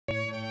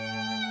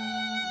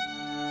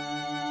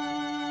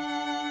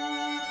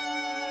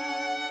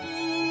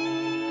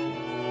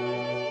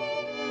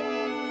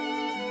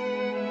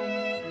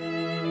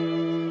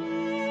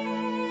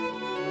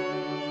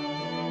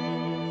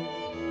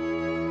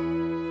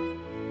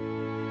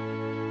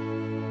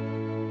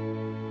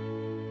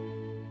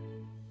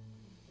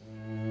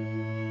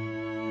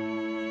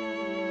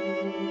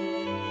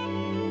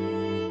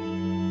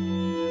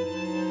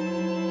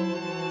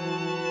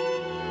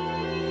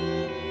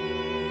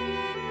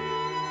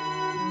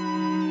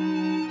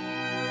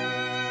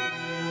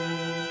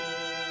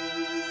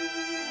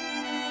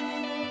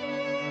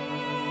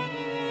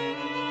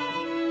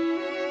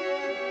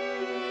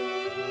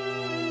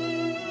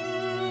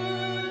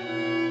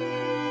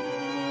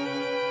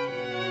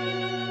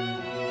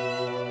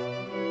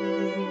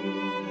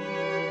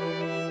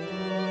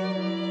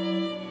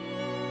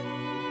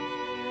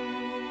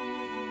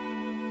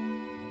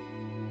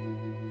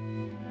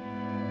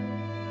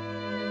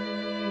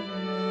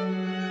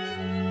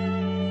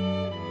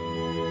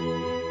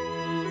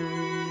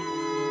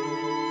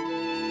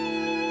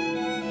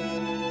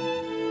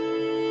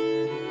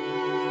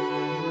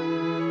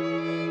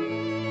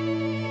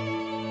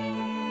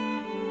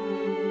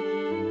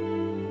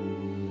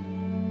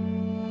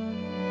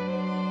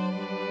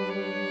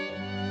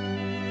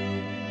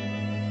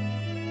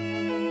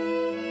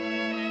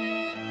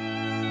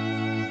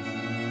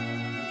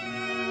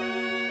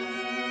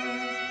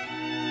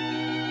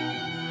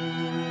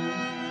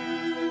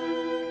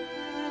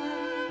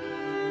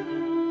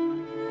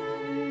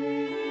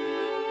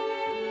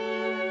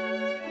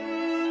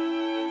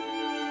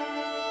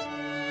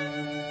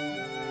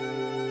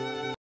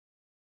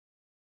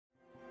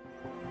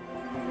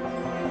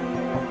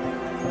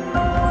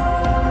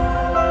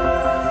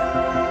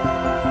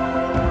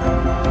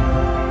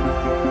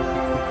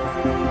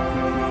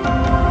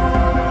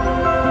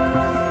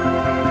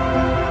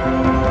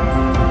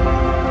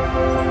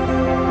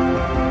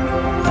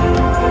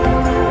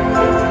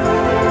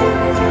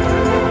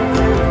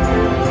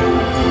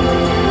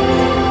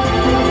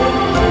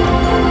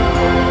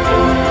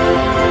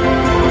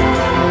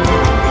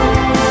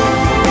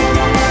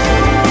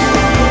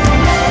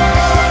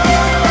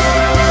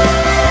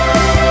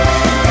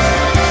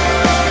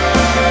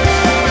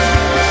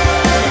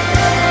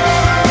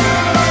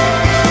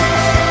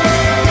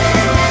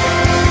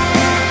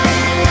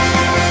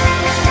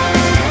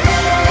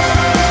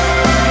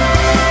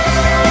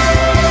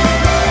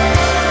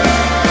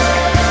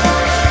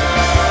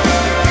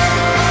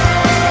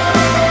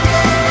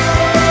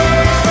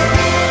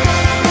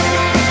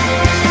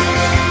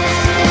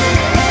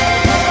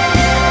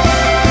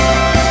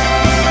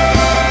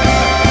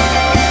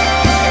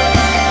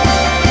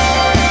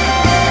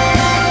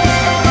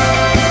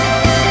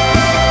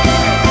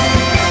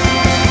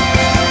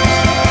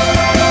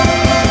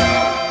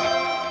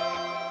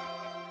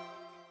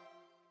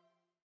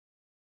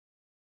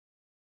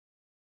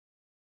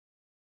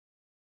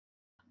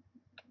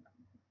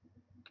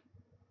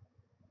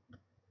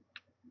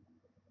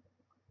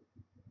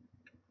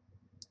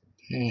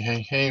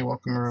Hey,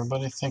 welcome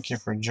everybody. Thank you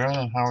for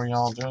joining. How are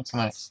y'all doing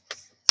tonight?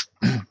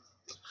 I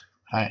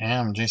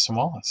am Jason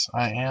Wallace.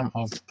 I am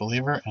a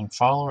believer and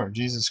follower of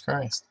Jesus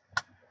Christ.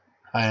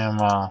 I am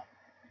going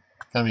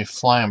to be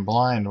flying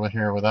blind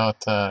here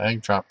without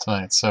egg drop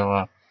tonight.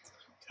 So,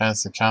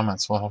 guys, the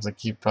comments, we'll have to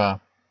keep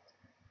track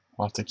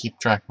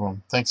of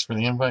them. Thanks for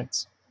the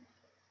invites.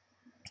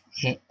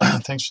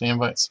 Thanks for the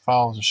invites,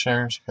 follows, and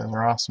shares. You guys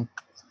are awesome.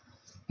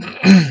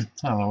 I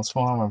don't know what's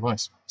going on with my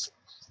voice.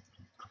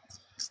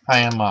 I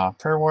am a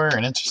prayer warrior,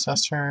 an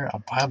intercessor, a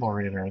Bible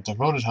reader, a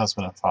devoted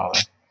husband and father,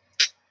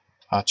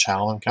 a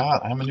child of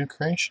God. I am a new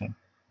creation.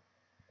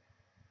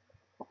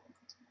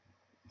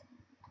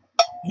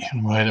 You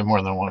invited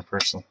more than one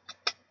person.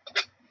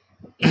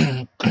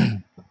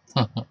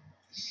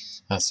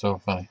 That's so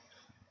funny.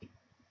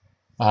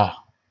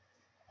 Ah.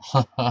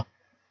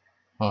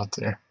 Oh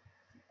dear.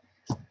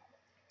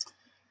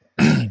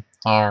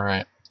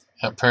 Alright.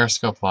 At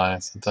Periscope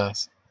Live, it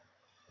does.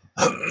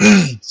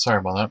 Sorry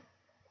about that.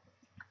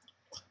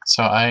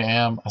 So I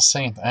am a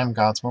saint. I am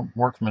God's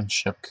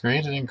workmanship,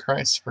 created in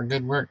Christ for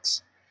good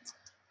works.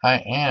 I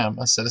am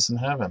a citizen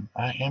of heaven.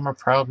 I am a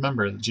proud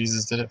member of the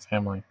Jesus Did It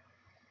family.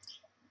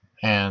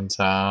 And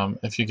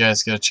if you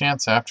guys get a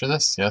chance after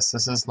this, yes,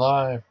 this is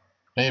live.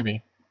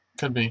 Maybe.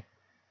 Could be.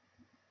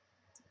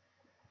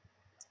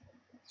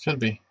 Could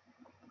be.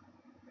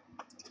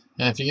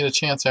 And if you get a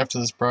chance after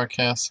this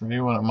broadcast, if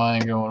you wouldn't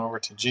mind going over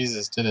to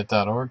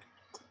JesusDidIt.org,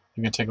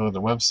 you can take a look at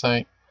the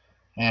website,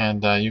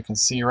 and you can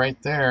see right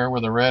there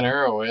where the red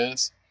arrow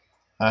is.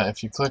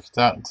 If you click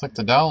the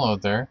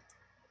download there,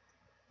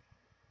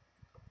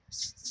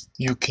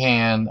 you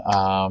can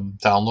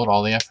download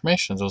all the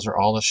affirmations. Those are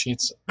all the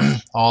sheets,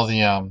 all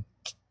the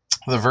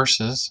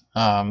verses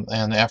and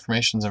the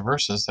affirmations and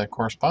verses that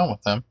correspond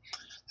with them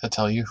that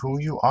tell you who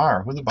you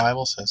are, who the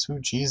Bible says, who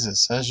Jesus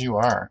says you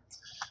are.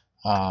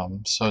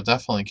 So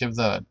definitely give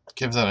that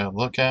a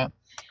look at.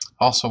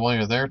 Also, while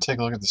you're there, take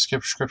a look at the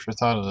scripture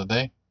thought of the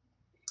day.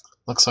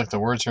 Looks like the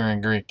words are in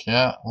Greek.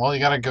 Yeah, well,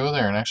 you got to go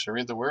there and actually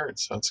read the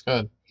words, so it's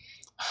good.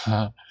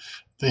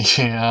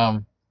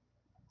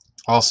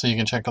 Also, you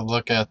can check a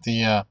look at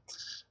check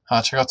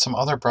out some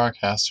other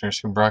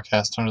broadcasters who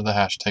broadcast under the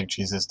hashtag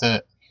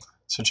JesusDidIt.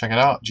 So check it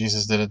out,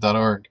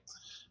 JesusDidIt.org.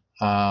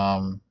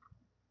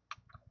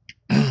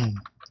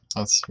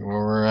 Let's see where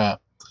we're at.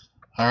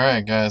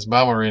 Alright, guys,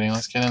 Bible reading.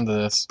 Let's get into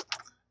this.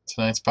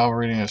 Tonight's Bible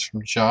reading is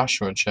from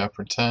Joshua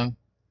chapter 10.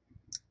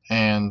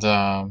 And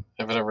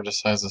if it ever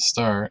decides to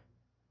start,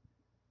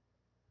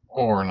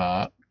 or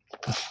not,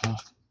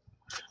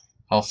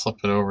 I'll flip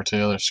it over to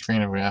the other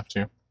screen if we have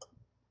to.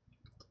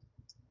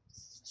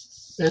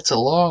 It's a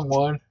long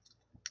one.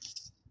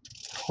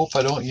 Hope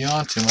I don't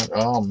yawn too much.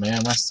 Oh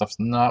man, my stuff's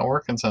not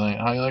working tonight.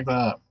 How you like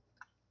that?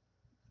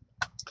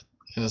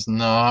 It is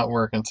not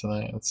working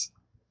tonight.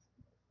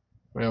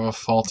 We have a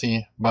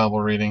faulty Bible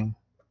reading.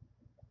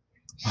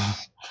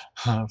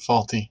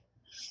 Faulty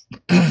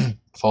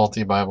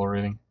Bible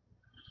reading.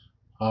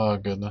 Oh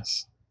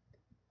goodness.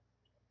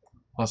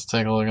 Let's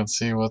take a look and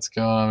see what's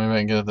going on. Maybe I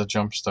can get the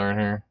jump start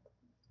here.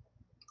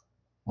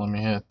 Let me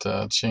hit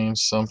change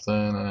something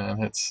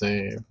and hit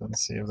save and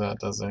see if that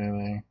does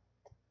anything.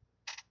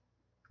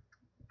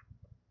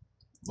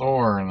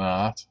 Or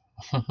not.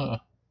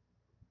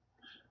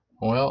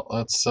 Well,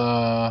 let's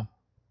go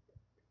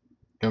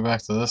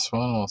back to this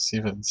one. We'll see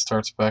if it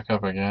starts back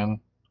up again.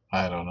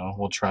 I don't know.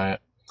 We'll try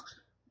it.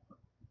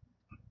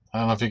 I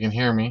don't know if you can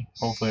hear me.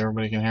 Hopefully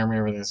everybody can hear me.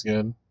 Everything's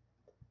good.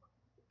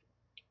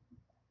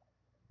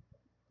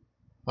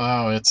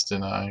 Oh, it's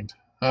denied.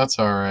 That's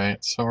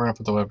alright. So we're going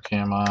to put the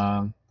webcam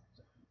on.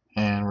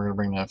 And we're going to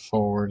bring that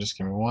forward. Just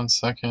give me 1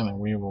 second and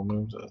we will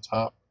move to the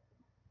top.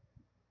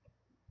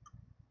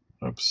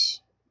 Oops.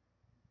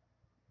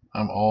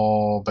 I'm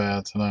all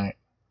bad tonight.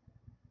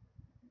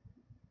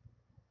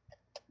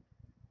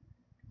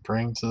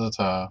 Bring to the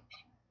top.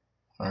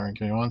 Alright,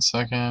 give me 1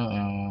 second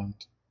and...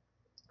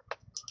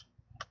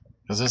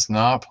 because it's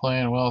not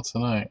playing well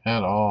tonight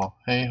at all.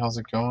 Hey, how's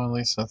it going,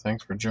 Lisa?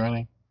 Thanks for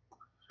joining.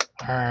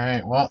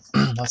 Alright, well,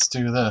 let's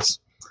do this.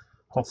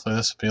 Hopefully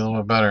this will be a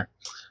little bit better.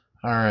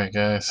 Alright,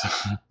 guys.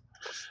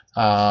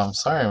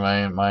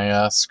 Sorry,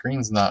 my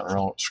screen's not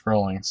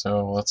scrolling,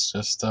 so let's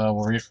just,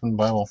 we'll read from the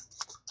Bible.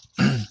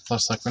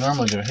 Just like we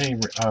normally do. Hey,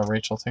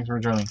 Rachel, thanks for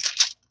joining.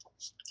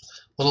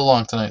 A little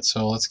long tonight,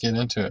 so let's get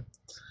into it.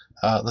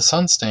 The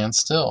sun stands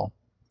still.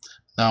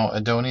 Now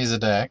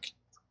Adonizedek,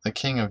 the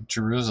king of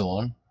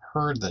Jerusalem,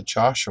 heard that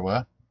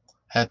Joshua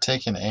had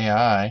taken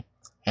Ai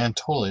and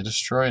totally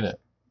destroyed it,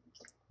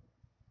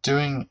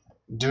 doing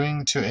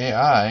to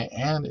Ai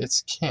and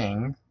its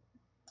king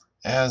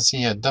as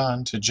he had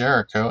done to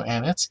Jericho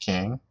and its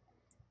king,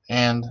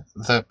 and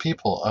the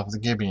people of the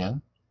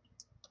Gibeon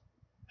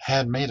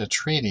had made a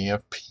treaty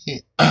of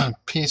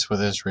peace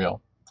with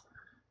Israel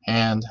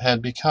and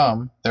had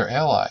become their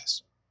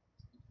allies.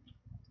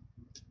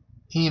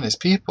 He and his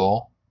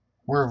people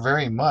were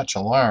very much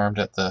alarmed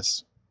at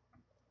this,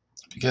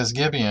 because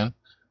Gibeon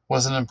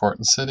was an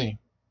important city,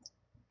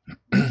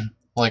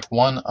 like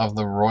one of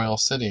the royal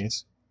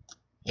cities,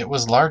 It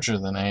was larger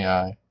than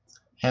Ai,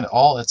 and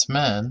all its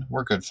men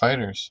were good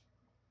fighters.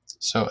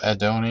 So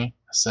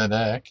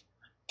Adoni-Zedek,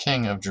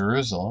 king of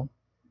Jerusalem,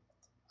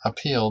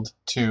 appealed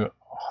to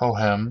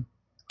Hohem,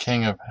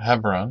 king of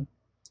Hebron,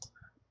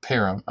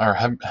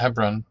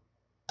 Hebron,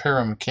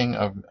 Piram, king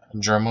of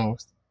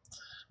Jarmuth,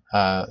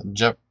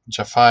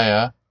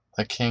 Japhiah,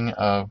 the king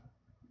of,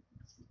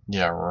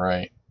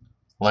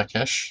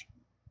 Lachish,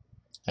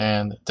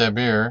 and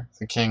Debir,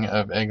 the king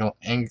of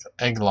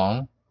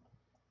Eglon.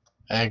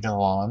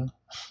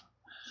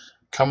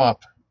 Come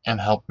up and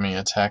help me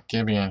attack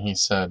Gibeon, he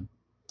said,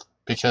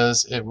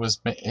 because it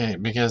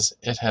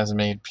has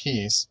made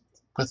peace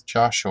with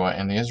Joshua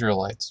and the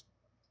Israelites.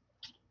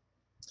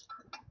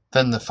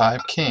 Then the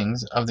 5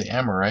 kings of the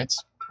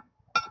Amorites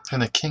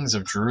and the kings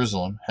of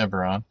Jerusalem,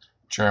 Hebron,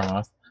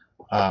 Jarmuth,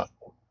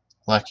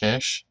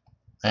 Lachish,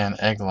 and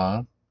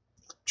Eglon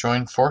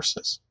joined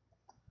forces.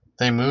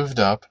 They moved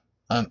up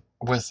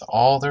with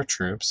all their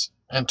troops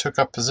and took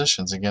up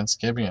positions against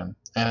Gibeon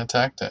and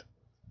attacked it.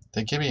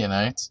 The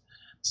Gibeonites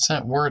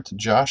sent word to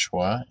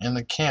Joshua in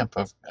the camp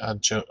of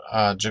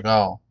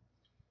Gilgal,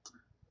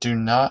 "Do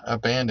not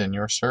abandon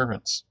your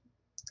servants.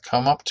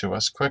 Come up to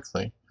us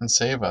quickly and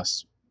save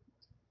us.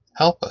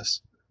 Help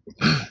us,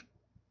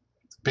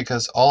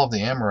 because all of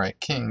the Amorite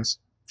kings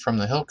from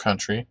the hill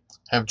country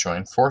have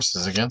joined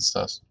forces against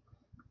us."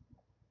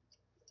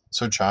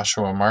 So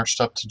Joshua marched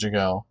up from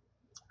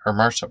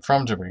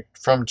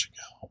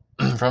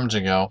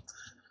Gilgal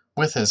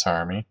with his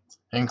army,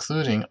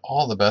 including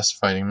all the best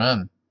fighting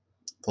men.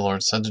 The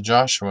Lord said to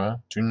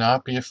Joshua, "Do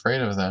not be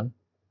afraid of them.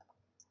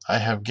 I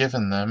have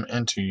given them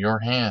into your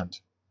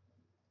hand.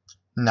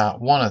 Not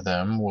one of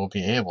them will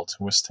be able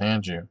to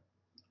withstand you."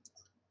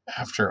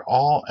 After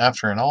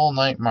an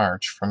all-night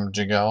march from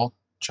Gilgal,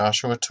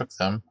 Joshua took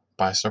them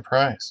by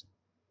surprise.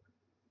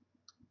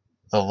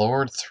 The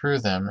Lord threw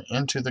them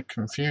into the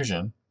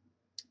confusion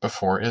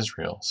before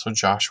Israel. So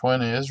Joshua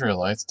and the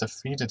Israelites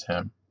defeated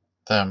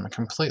them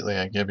completely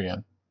at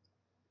Gibeon.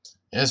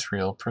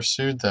 Israel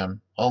pursued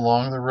them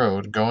along the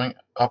road going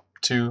up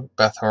to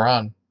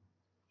Beth-horon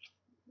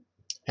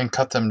and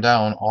cut them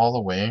down all the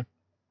way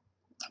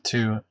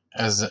to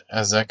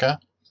Azekah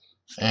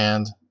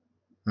and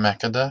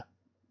Makkedah.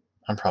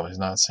 I'm probably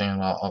not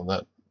saying all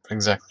that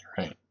exactly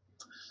right.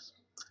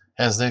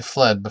 As they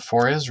fled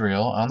before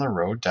Israel on the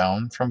road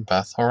down from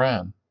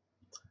Beth-horon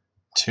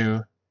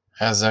to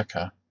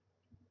Azekah.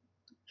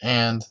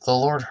 And the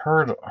Lord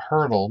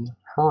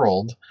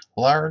hurled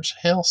large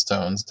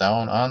hailstones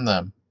down on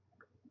them,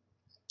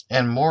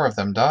 and more of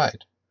them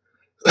died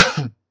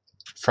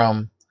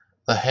from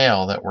the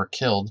hail that were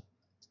killed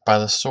by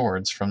the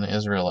swords from the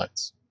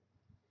Israelites.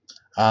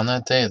 On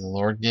that day the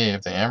Lord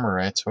gave the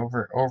Amorites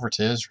over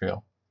to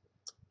Israel.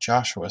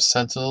 Joshua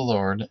said to the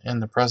Lord in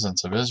the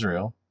presence of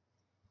Israel,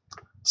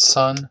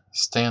 "Sun,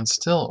 stand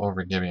still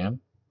over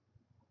Gibeon,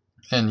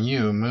 and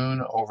you,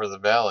 moon, over the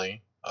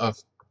valley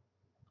of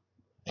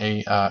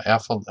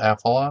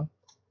Aphalon."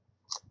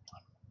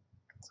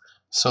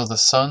 So the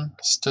sun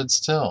stood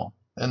still,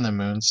 and the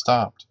moon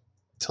stopped,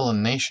 till a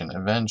nation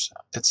avenged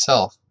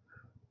itself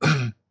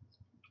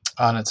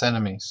on its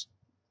enemies.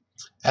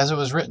 As it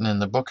was written in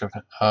the book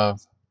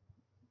of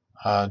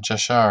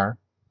Jashar,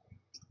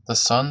 the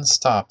sun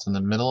stopped in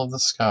the middle of the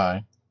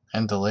sky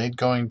and delayed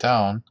going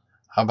down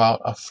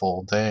about a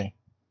full day.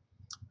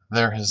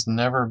 There has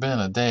never been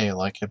a day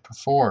like it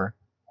before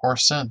or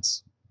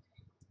since,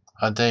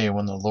 a day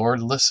when the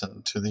Lord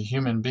listened to the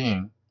human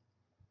being.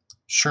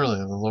 Surely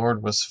the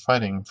Lord was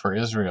fighting for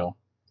Israel.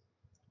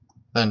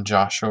 Then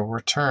Joshua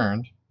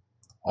returned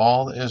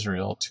all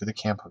Israel to the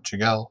camp of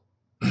Gilgal.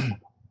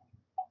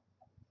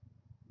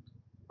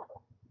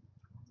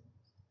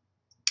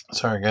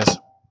 Sorry, guys.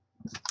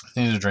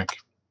 Need a drink.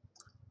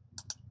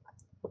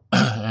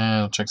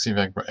 And check see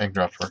if egg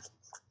drops work.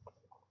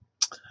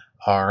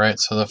 Alright,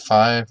 so the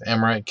 5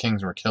 Amorite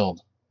kings were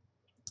killed.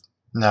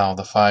 Now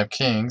the 5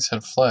 kings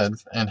had fled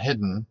and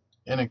hidden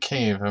in a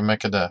cave of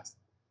Makkedah.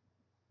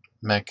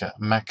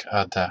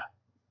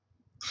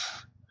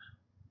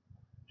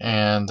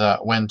 And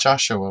when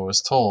Joshua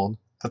was told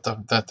that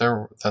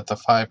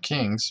the 5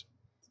 kings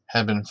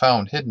had been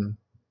found hidden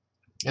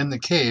in the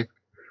cave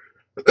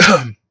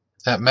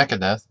at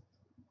Makkedah,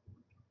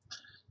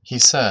 he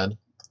said,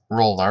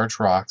 "Roll large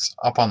rocks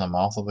up on the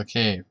mouth of the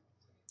cave,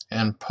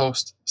 and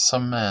post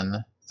some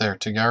men there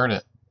to guard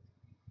it.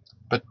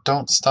 But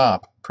don't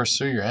stop,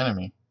 pursue your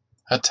enemy,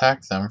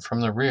 attack them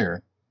from the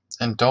rear,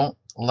 and don't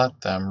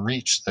let them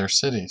reach their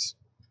cities,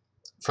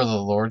 for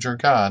the Lord your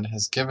God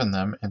has given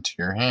them into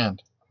your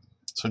hand."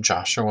 So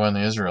Joshua and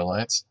the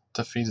Israelites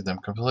defeated them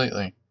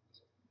completely.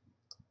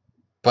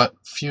 But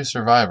few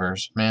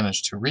survivors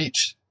managed to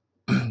reach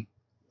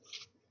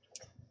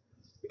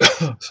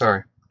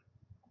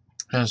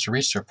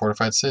their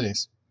fortified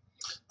cities.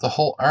 The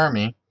whole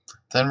army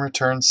then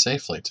returned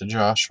safely to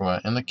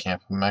Joshua in the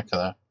camp of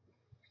Makkedah,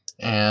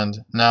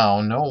 and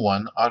now no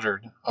one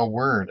uttered a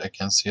word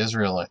against the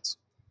Israelites.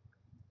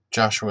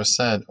 Joshua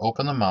said,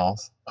 "Open the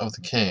mouth of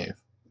the cave,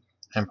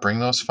 and bring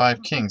those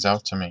 5 kings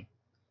out to me."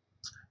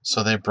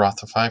 So they brought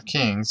the 5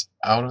 kings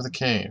out of the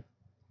cave,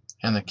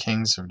 and the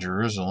kings of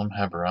Jerusalem,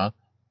 Hebron,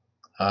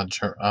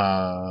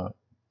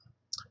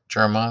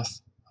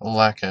 Jarmuth,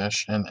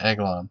 Lachish, and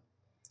Eglon.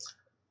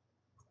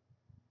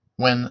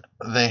 When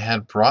they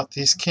had brought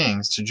these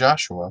kings to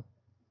Joshua,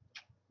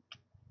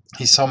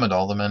 he summoned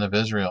all the men of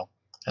Israel,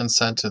 and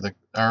said to the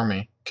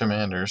army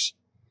commanders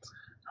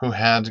who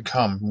had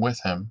come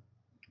with him,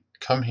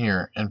 "Come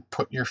here, and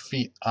put your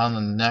feet on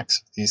the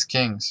necks of these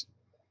kings."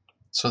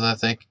 So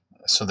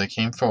they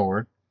came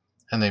forward,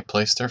 and they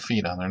placed their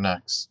feet on their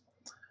necks.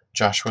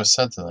 Joshua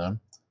said to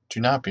them, "Do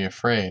not be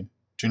afraid,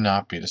 do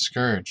not be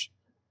discouraged.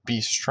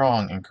 Be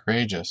strong and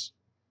courageous.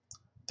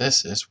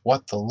 This is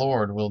what the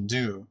Lord will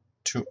do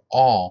to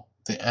all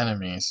the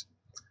enemies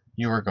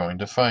you are going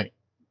to fight."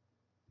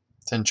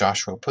 Then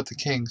Joshua put the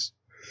kings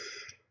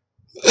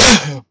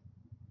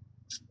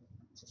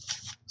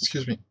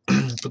excuse me,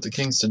 put the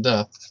kings to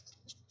death,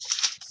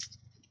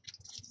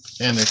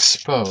 and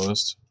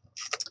exposed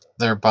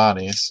their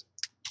bodies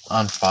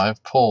on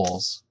 5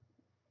 poles,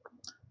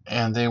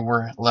 and they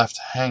were left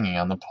hanging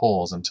on the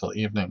poles until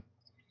evening.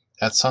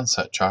 At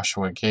sunset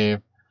Joshua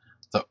gave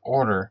the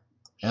order,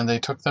 and they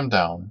took them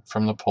down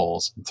from the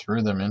poles and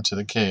threw them into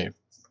the cave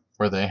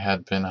where they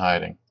had been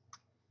hiding.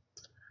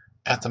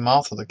 At the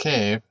mouth of the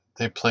cave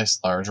they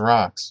placed large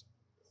rocks,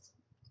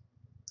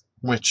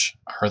 which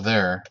are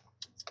there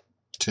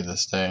to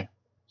this day.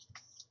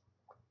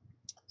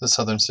 The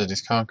southern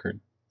cities conquered.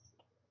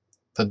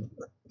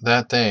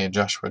 That day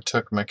Joshua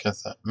took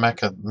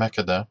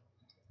Makkedah.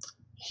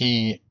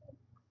 He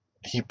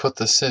put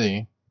the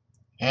city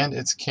and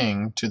its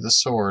king to the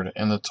sword,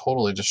 and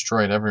totally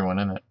destroyed everyone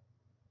in it.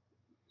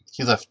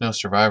 He left no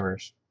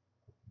survivors.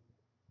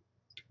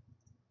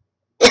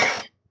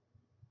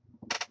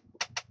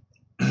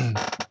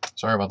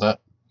 Sorry about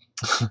that.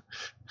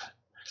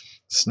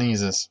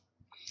 Sneezes.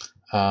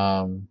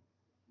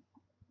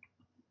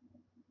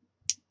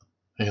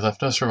 He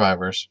left no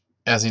survivors,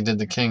 as he did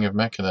the king of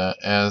Makkedah,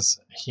 as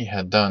he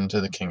had done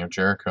to the king of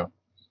Jericho.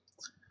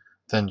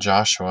 Then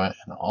Joshua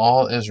and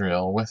all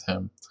Israel with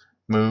him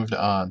moved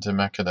on to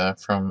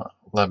Makkedah from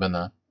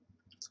Lebanon,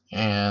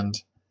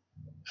 and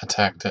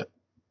attacked it.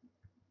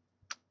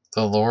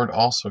 The Lord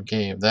also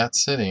gave that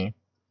city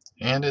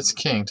and its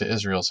king to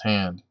Israel's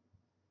hand.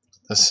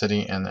 The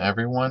city and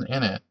everyone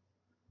in it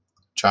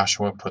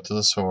Joshua put to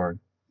the sword.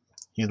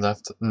 He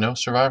left no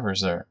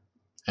survivors there,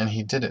 and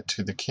he did it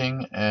to the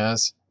king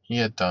as he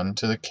had done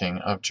to the king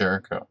of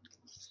Jericho.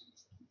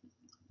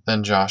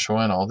 Then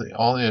Joshua and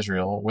all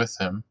Israel with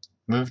him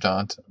moved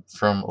on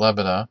from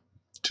Lebanon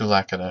to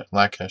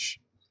Lachish.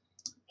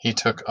 He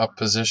took up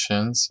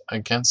positions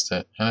against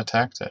it and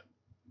attacked it.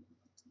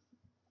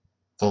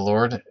 The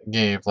Lord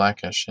gave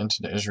Lachish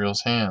into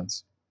Israel's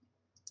hands,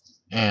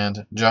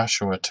 and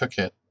Joshua took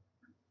it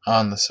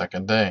on the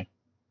 2nd day.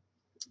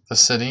 The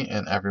city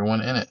and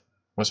everyone in it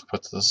was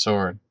put to the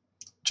sword,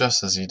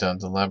 just as he done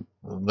to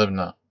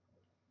Libnah.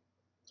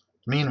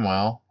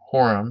 Meanwhile,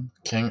 Horam,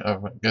 king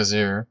of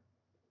Gezer,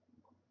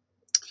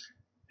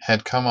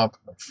 had come up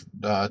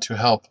to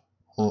help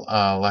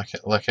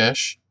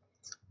Lachish,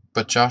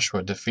 but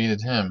Joshua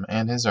defeated him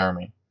and his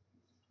army,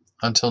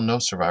 until no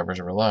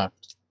survivors were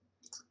left.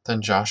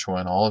 Then Joshua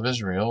and all of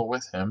Israel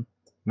with him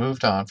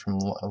moved on from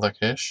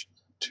Lachish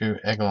to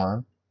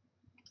Eglon.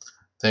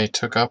 They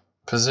took up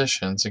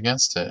positions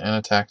against it and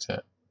attacked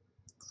it.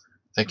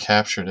 They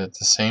captured it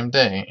the same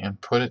day and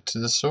put it to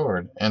the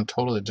sword, and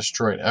totally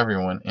destroyed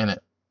everyone in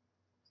it,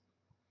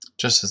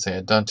 just as they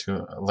had done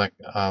to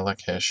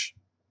Lachish.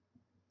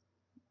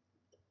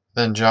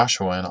 Then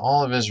Joshua and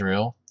all of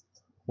Israel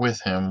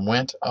with him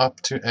went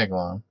up to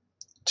Eglon,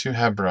 to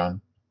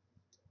Hebron,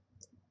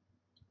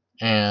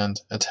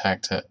 and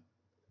attacked it.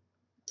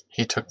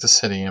 He took the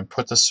city and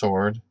put the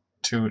sword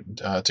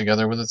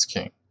together with its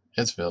king,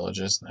 its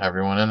villages, and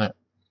everyone in it.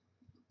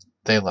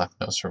 They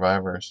left no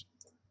survivors,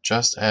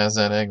 just as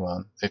at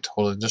Eglon they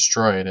totally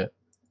destroyed it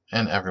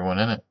and everyone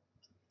in it.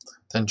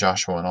 Then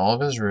Joshua and all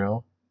of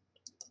Israel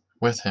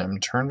with him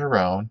turned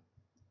around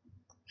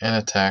and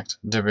attacked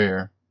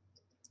Debir.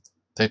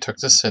 They took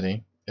the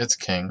city, its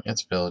king,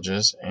 its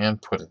villages,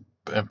 and put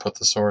them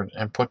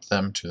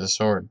to the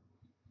sword.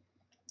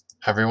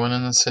 Everyone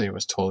in the city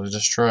was totally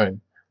destroyed.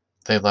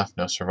 They left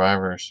no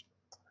survivors.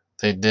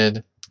 They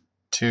did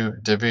to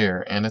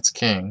Debir and its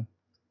king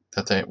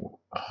that they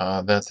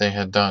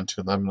had done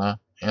to Libnah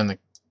and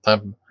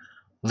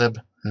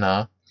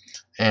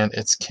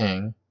its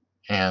king,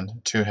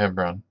 and to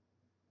Hebron.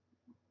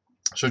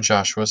 So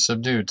Joshua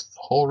subdued the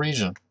whole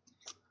region,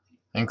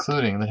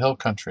 including the hill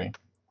country,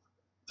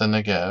 the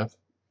Negev,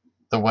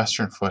 the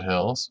western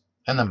foothills,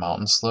 and the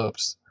mountain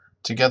slopes,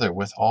 together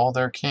with all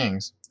their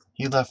kings.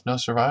 He left no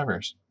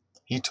survivors.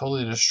 He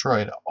totally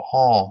destroyed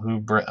all who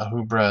breathed.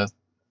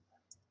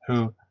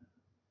 I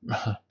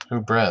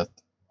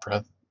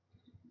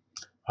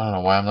don't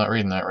know why I'm not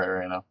reading that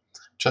right now.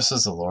 Just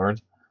as the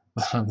Lord,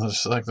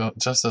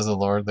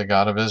 the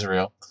God of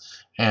Israel,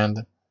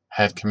 and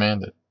had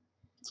commanded.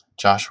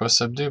 Joshua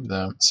subdued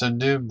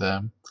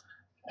them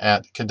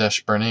at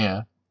Kadesh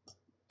Barnea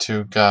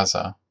to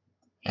Gaza,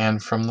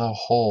 and from the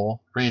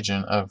whole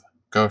region of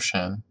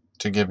Goshen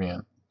to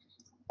Gibeon.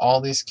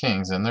 All these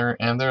kings and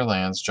their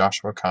lands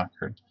Joshua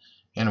conquered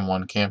in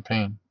one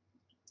campaign,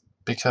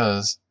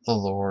 because the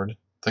Lord,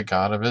 the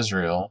God of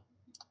Israel,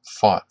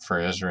 fought for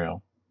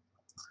Israel.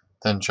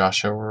 Then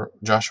Joshua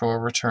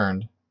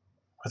returned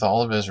with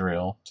all of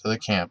Israel to the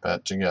camp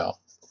at Gilgal.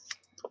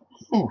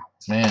 Ooh,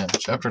 man,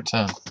 chapter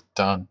 10,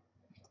 done.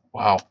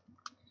 Wow,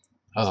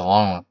 that was a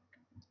long one.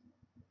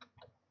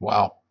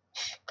 Wow.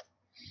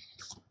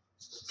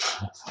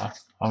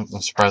 I'm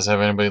surprised I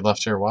have anybody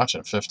left here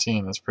watching.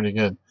 15, that's pretty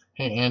good.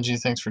 Hey, Angie,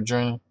 thanks for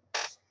joining.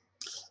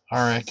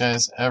 Alright,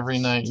 guys, every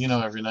night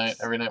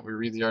we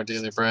read the Our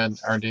Daily Bread.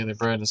 Our Daily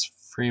Bread is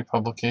free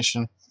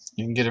publication.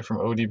 You can get it from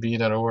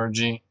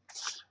odb.org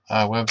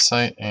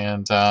website,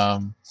 and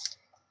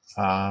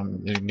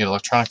you can get an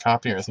electronic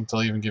copy, or I think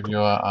they'll even give you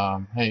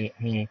a,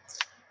 hey,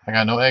 I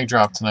got no egg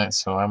drop tonight,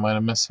 so I might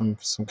have missed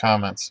some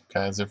comments.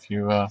 Guys, if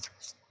you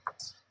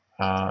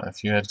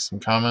had some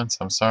comments,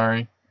 I'm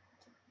sorry.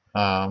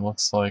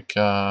 Looks like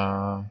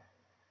you're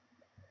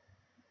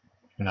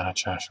not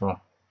Joshua.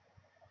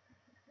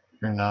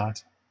 You're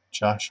not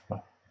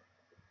Joshua.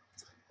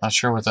 Not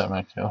sure what that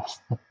meant, Kill.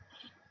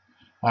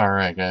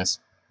 Alright, guys.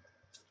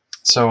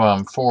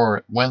 So,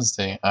 for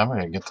Wednesday, I'm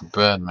gonna get to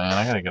bed, man.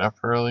 I gotta get up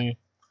early.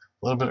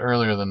 A little bit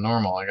earlier than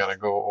normal. I gotta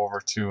go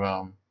over to,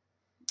 I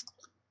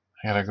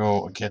gotta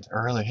go get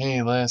early.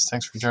 Hey, Liz,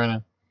 thanks for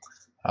joining.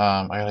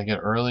 I gotta get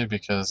early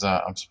because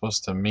I'm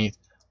supposed to meet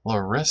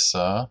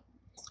Larissa,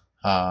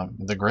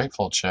 the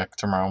Grateful Chick,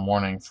 tomorrow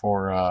morning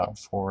for a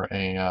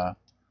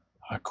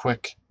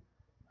quick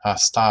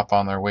stop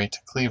on their way to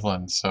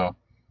Cleveland. So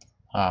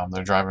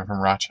they're driving from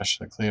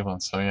Rochester to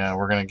Cleveland. So yeah,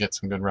 we're gonna get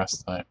some good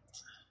rest tonight.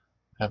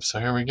 Yep. So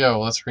here we go.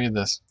 Let's read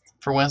this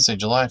for Wednesday,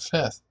 July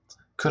 5th.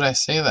 Could I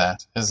Say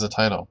That is the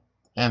title,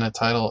 and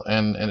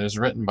it is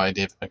written by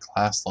David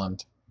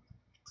McClassland.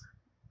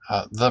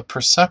 The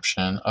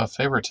perception of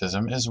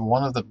favoritism is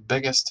one of the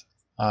biggest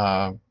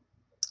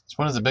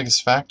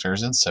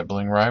factors in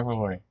sibling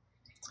rivalry,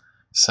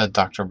 said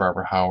Dr.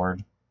 Barbara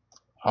Howard.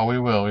 Oh, we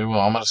will.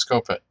 I'm going to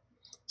scope it.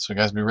 So you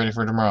guys be ready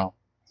for tomorrow.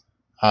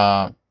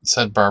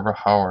 Said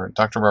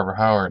Dr. Barbara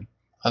Howard,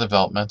 a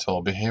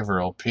developmental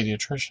behavioral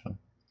pediatrician.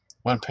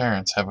 When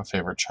parents have a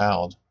favorite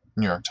child,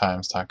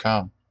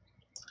 NewYorkTimes.com.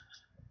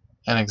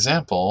 An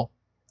example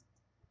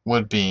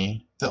would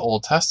be the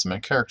Old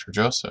Testament character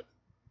Joseph,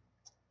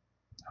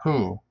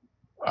 who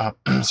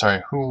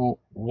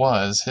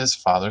was his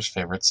father's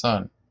favorite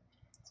son,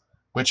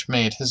 which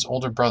made his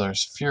older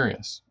brothers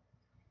furious.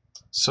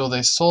 So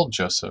they sold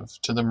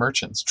Joseph to the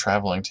merchants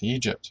traveling to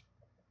Egypt,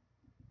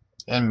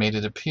 and made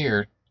it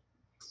appear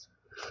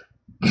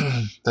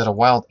that a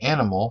wild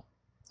animal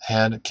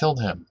had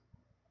killed him.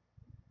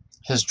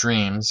 His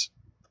dreams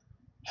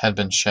had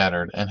been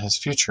shattered, and his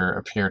future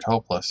appeared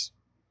hopeless.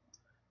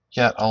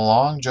 Yet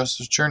along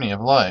Joseph's journey of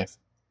life,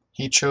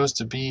 he chose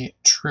to be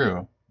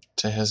true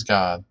to his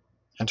God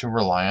and to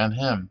rely on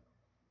him,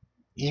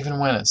 even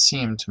when it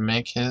seemed to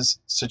make his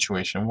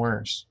situation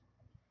worse.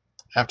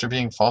 After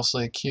being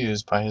falsely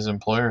accused by his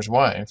employer's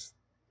wife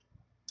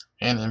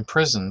and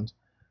imprisoned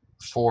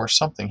for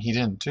something he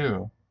didn't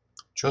do,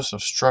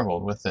 Joseph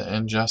struggled with the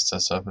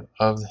injustice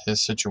of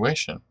his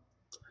situation,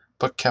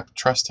 but kept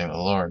trusting the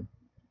Lord.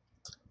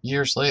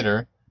 Years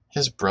later,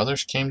 his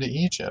brothers came to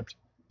Egypt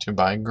to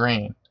buy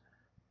grain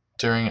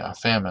during a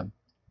famine,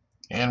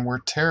 and were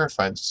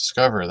terrified to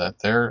discover that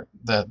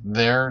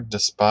their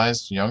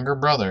despised younger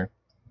brother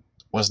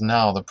was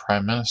now the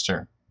prime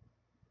minister.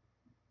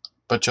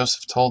 But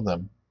Joseph told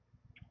them,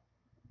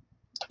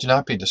 "Do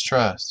not be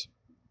distressed,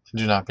 and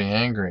do not be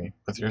angry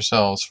with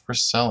yourselves for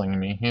selling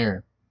me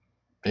here,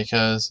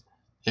 because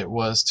it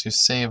was to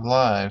save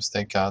lives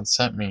that God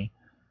sent me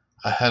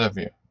ahead of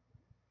you.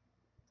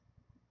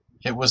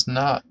 It was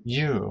not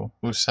you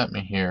who sent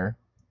me here,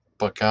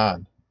 but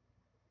God."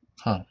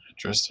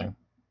 Interesting.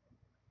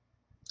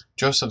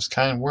 Joseph's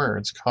kind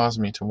words caused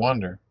me to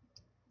wonder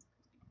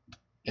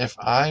if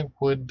I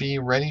would be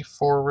ready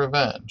for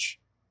revenge,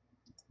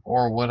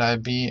 or would I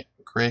be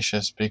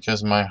gracious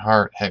because my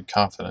heart had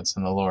confidence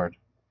in the Lord?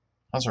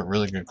 That's a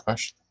really good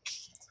question.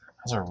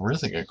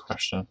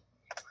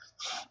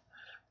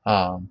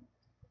 The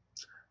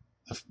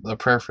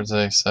prayer for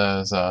today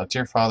says,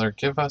 Dear Father,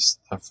 give us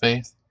the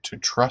faith to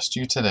trust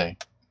you today,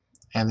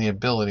 and the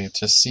ability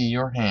to see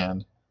your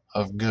hand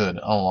of good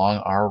along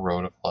our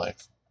road of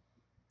life.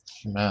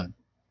 Amen.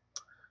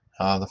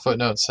 The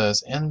footnote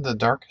says, in the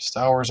darkest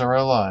hours of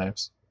our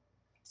lives,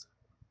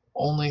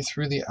 only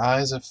through the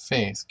eyes of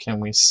faith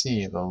can we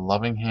see the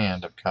loving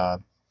hand of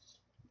God.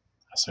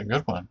 That's a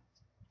good one.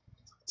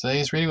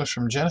 Today's reading was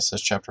from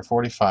Genesis chapter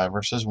 45,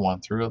 verses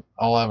 1 through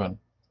 11.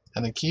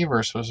 And the key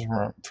verse was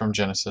from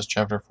Genesis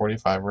chapter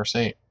 45, verse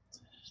 8.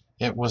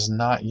 It was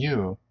not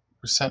you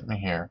who sent me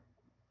here,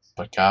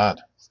 but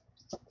God.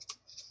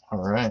 All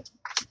right.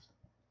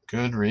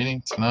 Good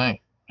reading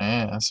tonight.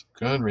 Man, that's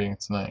good reading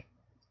tonight.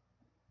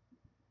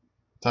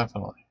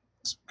 Definitely.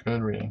 It's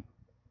good reading.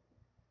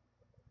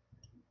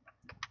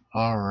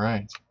 All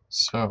right.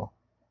 So,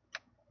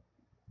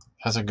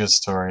 That's a good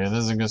story. It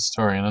is a good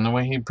story, and then the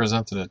way he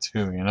presented it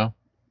too, you know.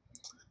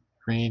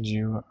 Read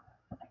you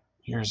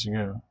years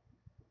ago.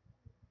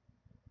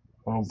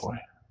 Oh boy.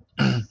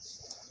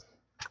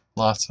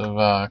 Lots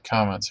of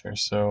comments here.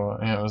 So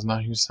yeah, it was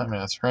not who sent me.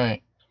 That's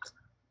right.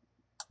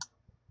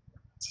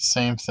 It's the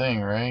same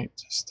thing, right?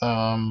 Just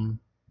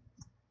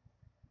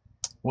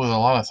with a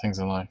lot of things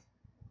in life.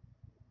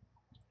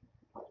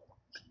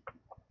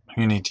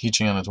 You need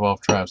teaching on the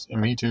 12 tribes,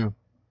 and me too.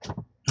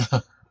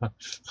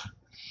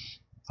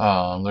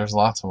 There's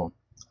lots of them.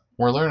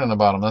 We're learning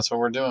about them. That's what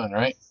we're doing,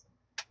 right?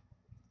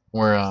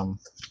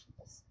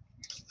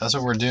 That's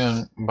what we're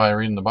doing by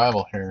reading the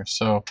Bible here.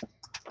 So,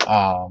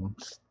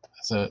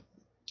 is it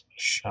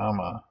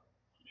Shama? Let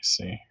me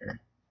see here.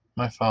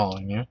 Am I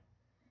following you?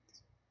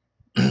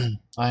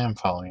 I am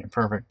following you.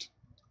 Perfect.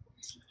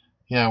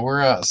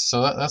 Yeah,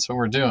 so that's what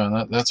we're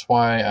doing. That's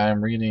why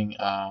I'm reading.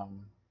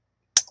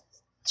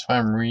 That's why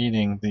I'm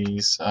reading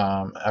these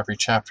every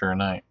chapter a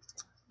night.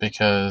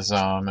 Because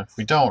if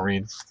we don't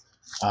read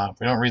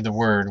the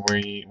Word,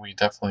 we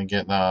definitely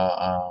get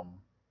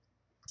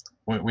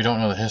we don't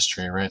know the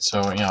history, right?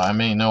 So I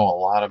may know a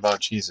lot about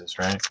Jesus,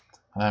 right?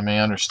 And I may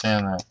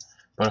understand that,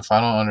 but if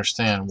I don't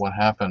understand what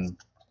happened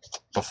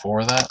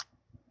before that,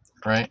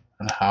 right,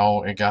 and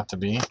how it got to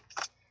be,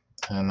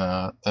 and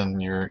then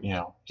you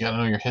gotta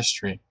know your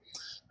history,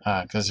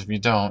 because if you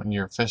don't,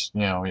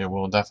 it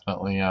will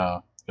definitely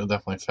you'll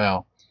definitely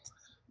fail.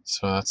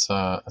 So that's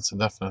a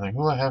definite thing.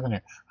 Who do I have in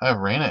here? I have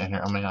Raina in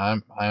here. I mean,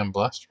 I am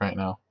blessed right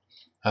now.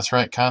 That's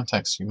right.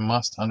 Context. You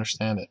must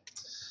understand it.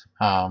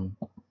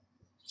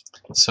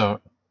 So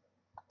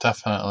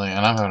definitely,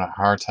 and I'm having a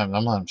hard time.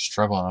 I'm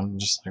struggling. I'm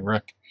just like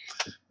Rick.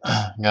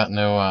 Got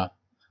no.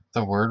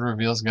 The Word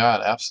reveals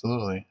God.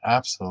 Absolutely,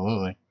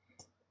 absolutely.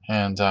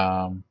 And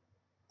I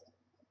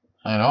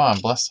know I'm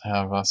blessed to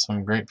have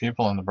some great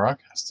people in the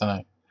broadcast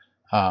tonight,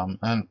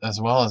 and as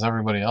well as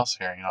everybody else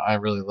here. I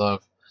really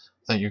love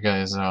that you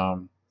guys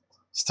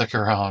stick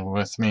around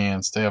with me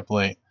and stay up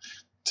late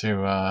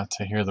to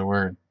hear the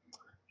Word.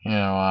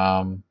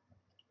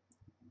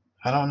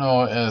 I don't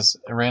know,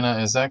 Reina,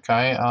 is that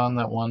guy on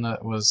that one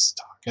that was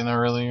talking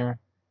earlier?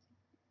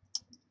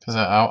 Because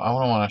I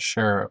wouldn't want to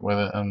share it with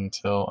it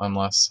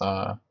unless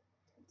the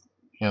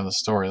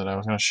story that I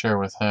was going to share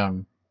with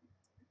him,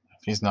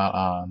 if he's not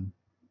on.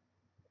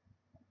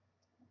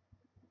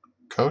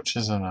 Coach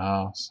is in the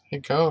house. Hey,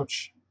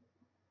 Coach.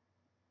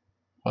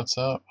 What's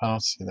up? I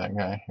don't see that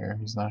guy here.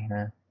 He's not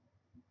here.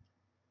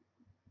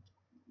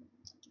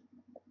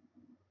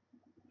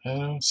 I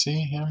don't see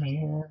him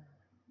here.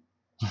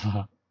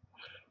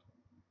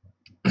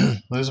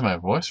 Losing my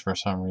voice for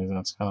some reason.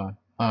 It's kind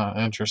of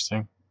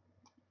interesting.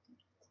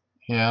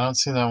 Yeah, I don't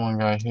see that one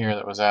guy here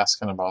that was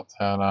asking about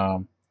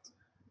that.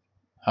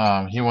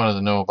 He wanted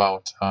to know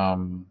about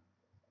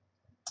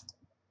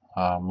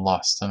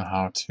lust and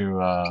how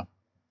to,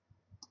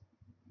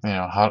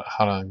 how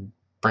to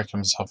break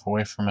himself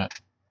away from it.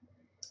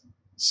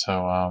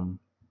 So,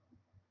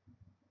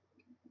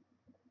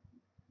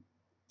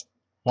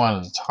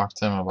 wanted to talk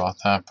to him about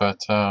that,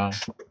 but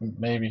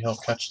maybe he'll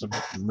catch the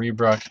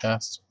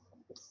rebroadcast.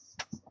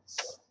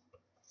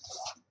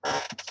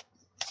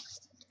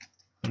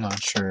 I'm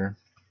not sure.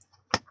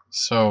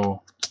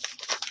 So,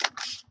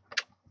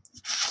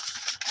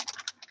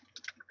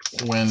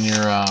 when you're,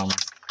 let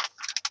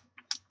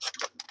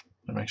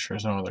me make sure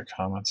there's no other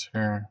comments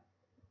here.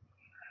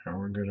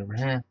 We're good over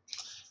here.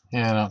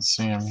 Yeah, I don't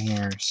see him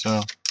here.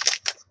 So,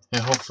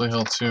 yeah, hopefully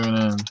he'll tune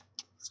in.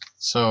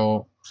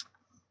 So,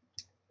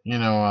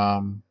 yeah.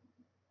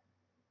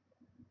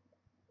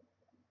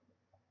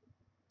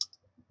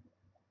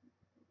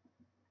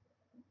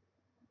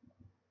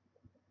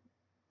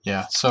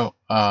 So,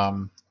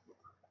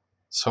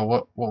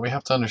 what we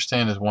have to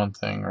understand is one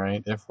thing,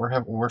 right? If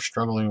we're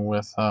struggling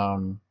with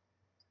that,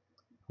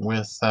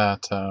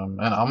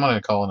 and I'm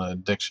gonna call it an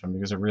addiction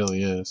because it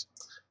really is.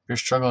 If you're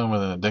struggling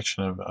with an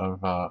addiction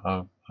of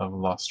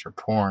lust or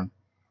porn,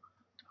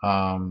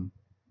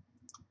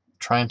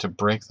 trying to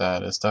break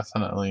that is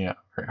definitely a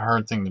very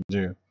hard thing to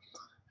do.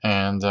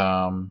 And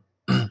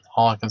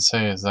all I can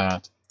say is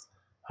that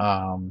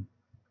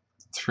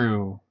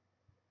through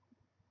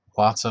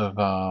lots of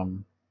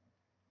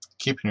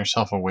keeping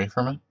yourself away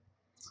from it,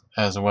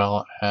 as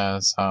well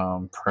as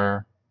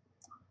prayer,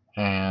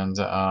 and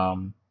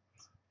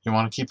you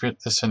want to keep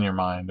this in your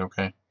mind,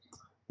 okay?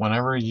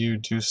 Whenever you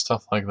do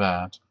stuff like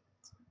that,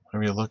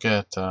 whenever you look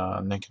at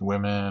naked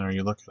women or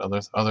you look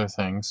at other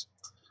things,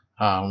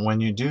 when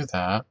you do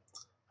that,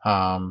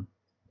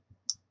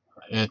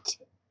 it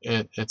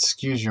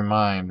skews your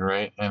mind,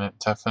 right? And it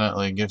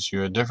definitely gives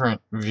you a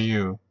different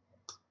view,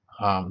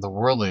 the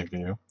worldly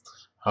view,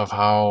 of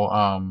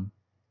how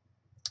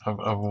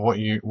of what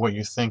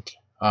you think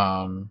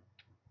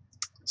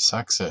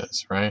sex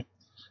is, right?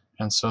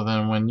 And so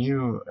then when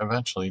you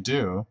eventually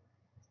do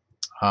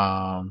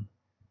have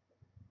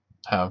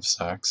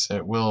sex,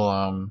 it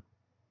will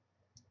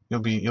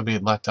you'll be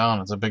let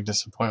down. It's a big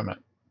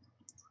disappointment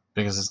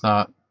because it's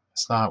not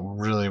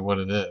really what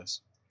it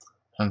is.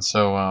 And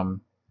so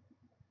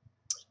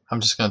I'm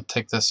just going to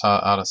take this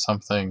out of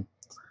something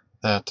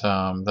that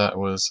that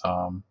was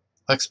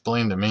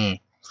explained to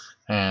me,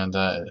 and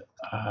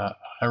I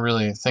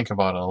really think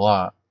about it a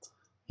lot.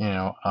 You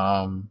know,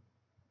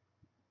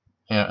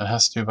 it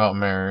has to do about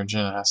marriage,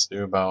 and it has to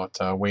do about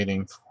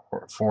waiting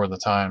for the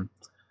time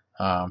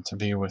to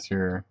be with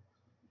your,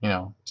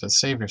 to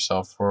save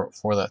yourself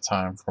for that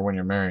time for when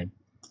you're married.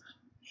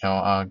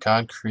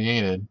 God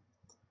created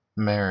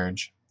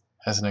marriage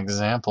as an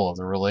example of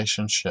the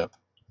relationship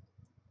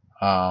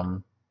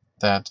um,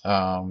 that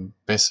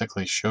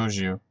basically shows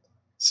you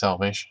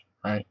salvation,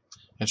 right?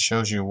 It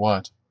shows you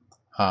what?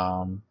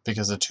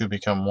 Because the two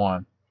become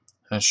one,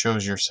 and it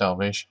shows your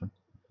salvation.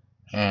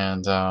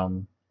 And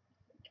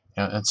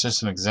it's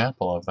just an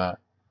example of that.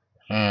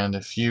 And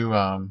if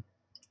you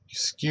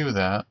skew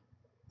that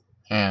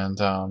and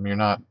you're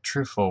not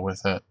truthful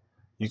with it,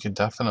 you could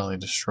definitely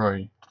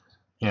destroy,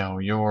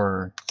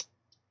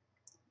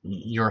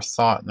 your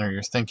thought or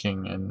your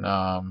thinking, and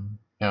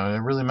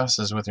it really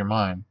messes with your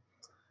mind,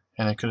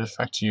 and it could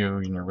affect you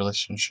in your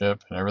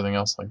relationship and everything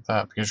else like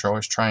that, because you're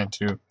always trying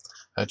to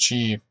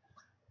achieve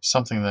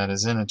something that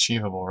is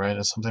inachievable, right?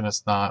 It's something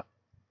that's not,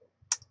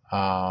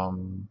 I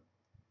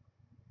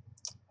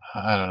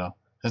don't know.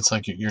 It's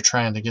like you're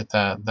trying to get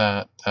that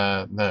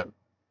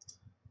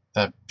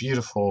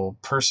beautiful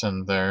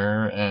person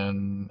there,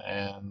 and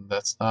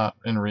that's not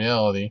in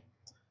reality.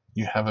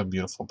 You have a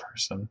beautiful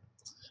person,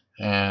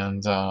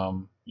 and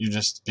you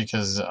just,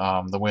 because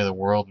the way the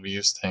world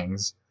views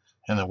things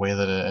and the way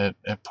that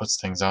it puts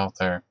things out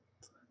there,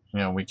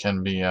 we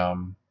can be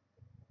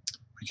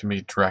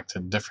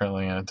directed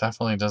differently, and it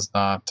definitely does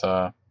not.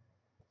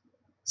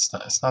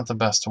 It's not the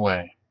best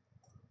way,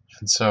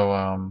 and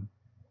so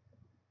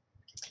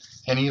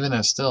and even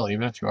if still,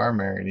 even if you are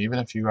married, even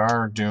if you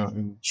are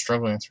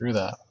struggling through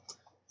that,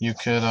 you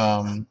could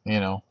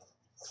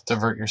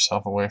divert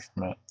yourself away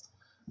from it.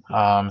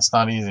 It's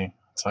not easy.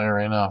 I'll tell you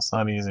right now, it's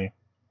not easy,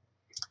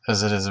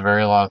 as it is a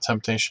very lot of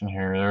temptation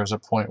here. There was a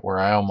point where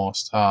I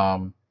almost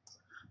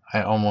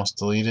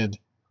deleted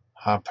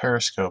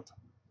Periscope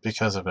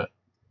because of it,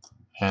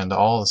 and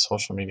all the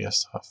social media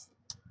stuff,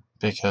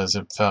 because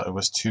it felt it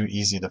was too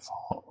easy to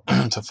fall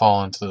to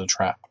fall into the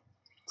trap.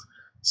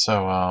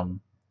 So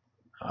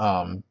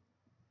um,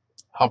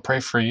 I'll pray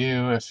for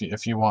you if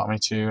you want me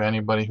to.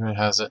 Anybody who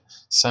has it,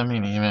 send me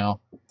an email,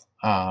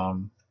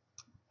 and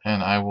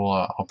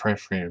I'll pray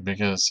for you,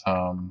 because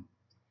and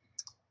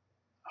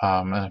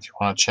if you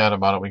want to chat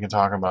about it, we can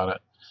talk about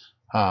it.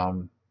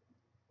 I'll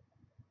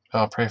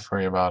pray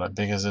for you about it,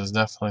 because it's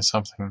definitely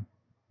something.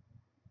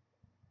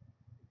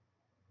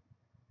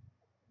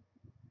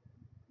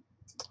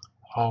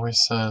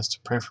 Always says to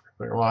pray for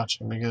people you're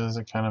watching, because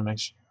it kind of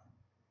makes you.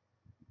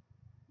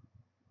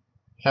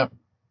 Yep.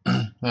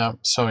 Yeah.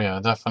 So yeah,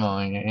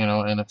 definitely.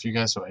 And if you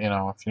guys,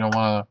 if you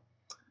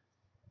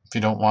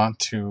don't want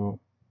to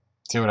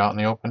do it out in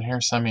the open here,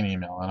 send me an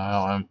email,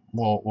 and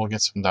we'll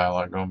get some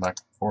dialogue going back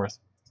and forth,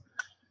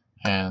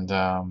 and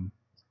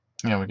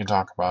we can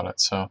talk about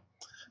it. So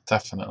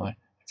definitely,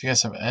 if you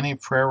guys have any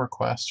prayer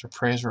requests or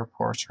praise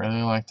reports or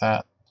anything like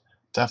that,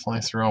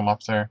 definitely throw them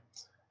up there.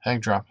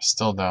 Egg drop is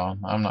still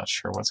down. I'm not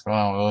sure what's going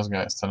on with those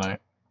guys tonight.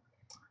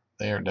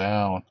 They are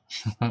down.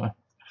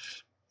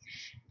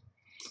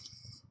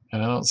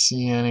 And I don't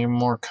see any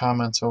more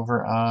comments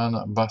over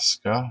on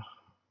Buska.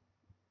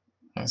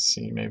 I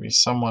see maybe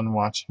someone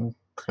watching.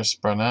 Chris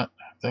Barnett,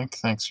 I think.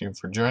 Thanks you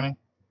for joining.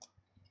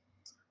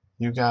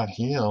 You got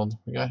healed.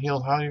 You got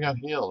healed. How you got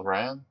healed,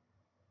 Ryan?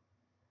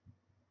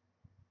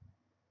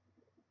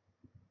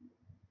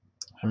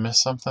 I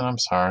missed something. I'm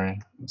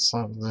sorry.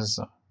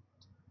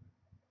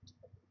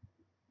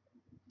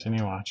 Didn't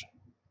you watch?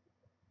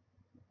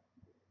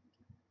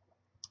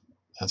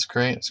 That's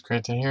great. It's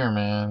great to hear,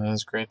 man. It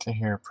is great to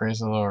hear. Praise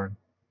the Lord.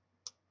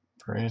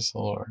 Praise the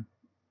Lord.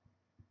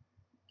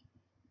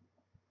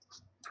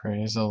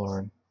 Praise the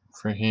Lord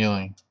for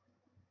healing.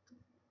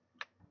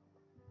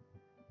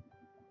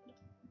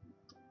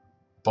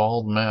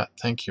 Bald Matt,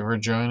 thank you for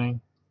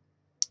joining.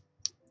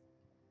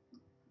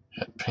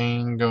 Had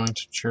pain going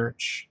to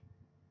church.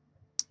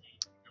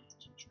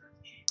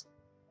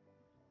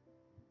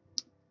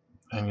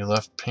 And you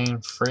left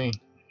pain free.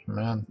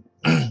 Amen.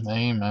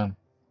 Amen.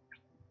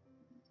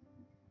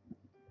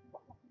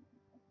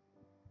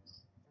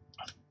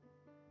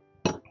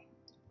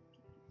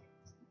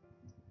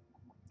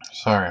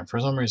 Sorry, for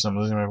some reason I'm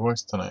losing my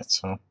voice tonight,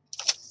 so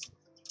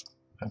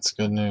that's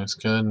good news.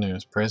 Good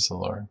news. Praise the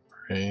Lord.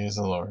 Praise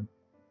the Lord.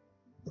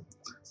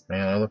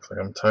 Man, I look like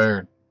I'm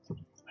tired. I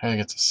gotta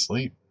get to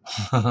sleep.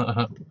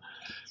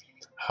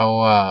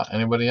 How,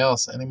 anybody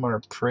else? Any more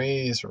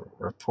praise or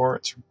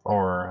reports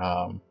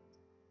or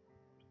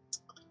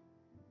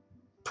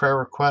prayer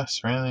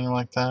requests or anything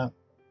like that?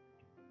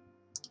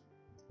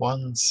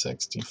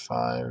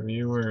 165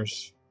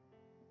 viewers.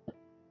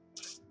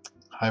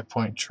 High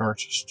Point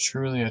Church is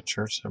truly a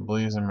church that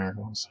believes in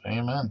miracles.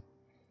 Amen.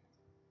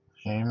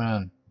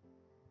 Amen.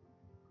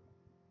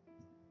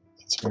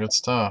 That's some good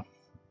stuff.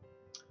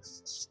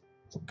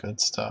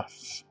 Good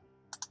stuff.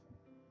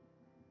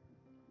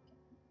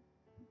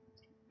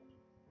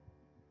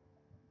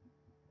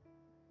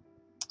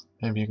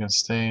 Maybe you can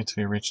stay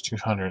till you reach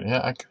 200.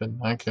 Yeah, I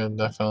could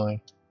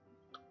definitely.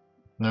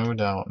 No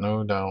doubt,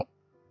 no doubt.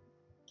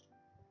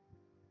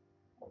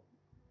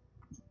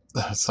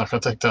 It's not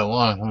gonna take that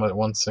long. I'm at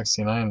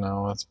 169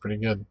 now. That's pretty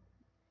good.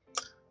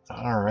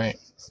 Alright.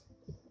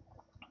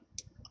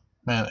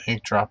 Man,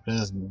 egg drop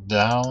is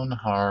down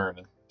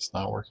hard. It's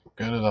not working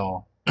good at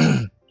all.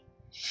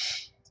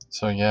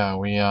 So yeah,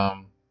 we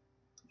and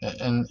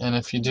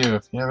if you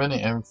have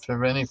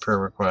any prayer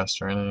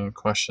requests or any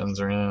questions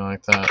or anything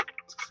like that,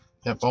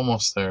 yep,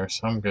 almost there.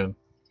 So I'm good.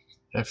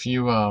 If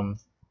you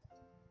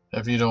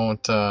you don't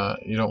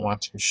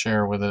want to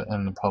share with it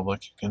in the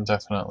public, you can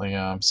definitely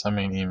send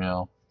me an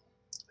email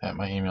at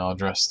my email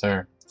address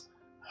there.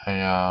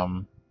 I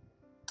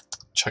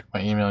check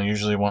my email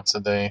usually once a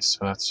day,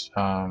 so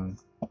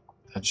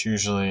that's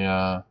usually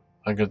a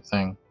good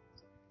thing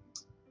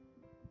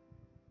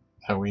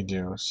that we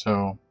do.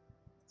 So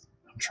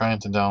I'm trying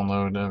to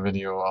download a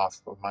video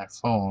off of my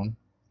phone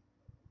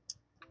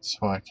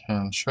so I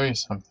can show you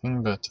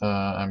something, but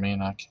I may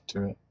not get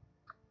to it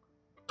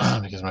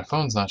because my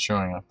phone's not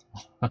showing up.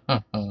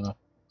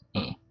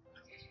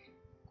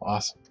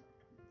 Awesome.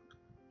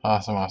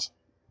 Awesome, awesome.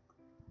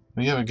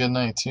 Well, you have a good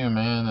night too,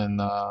 man,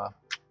 and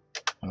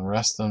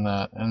rest in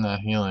that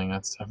healing.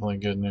 That's definitely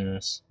good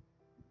news.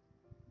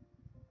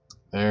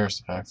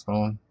 There's the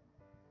iPhone.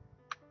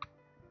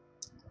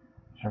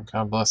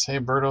 God bless. Hey,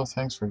 Berto,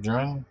 thanks for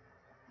joining.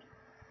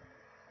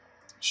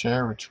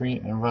 Share,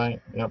 retweet,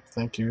 invite. Yep,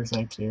 thank you,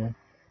 thank you.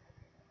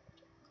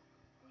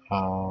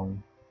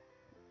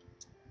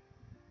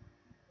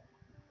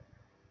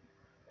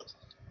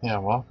 Yeah,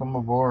 welcome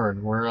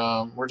aboard.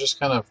 We're just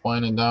kind of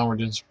winding down. We're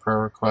doing some prayer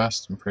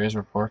requests and praise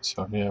reports.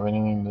 So if you have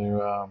anything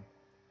to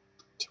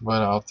put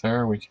out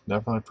there, we can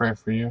definitely pray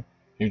for you.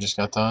 You just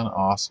got done.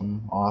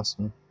 Awesome,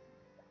 awesome.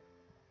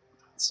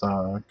 It's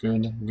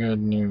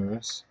good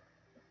news.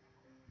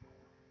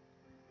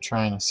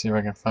 Trying to see if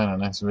I can find a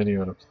nice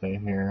video to play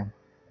here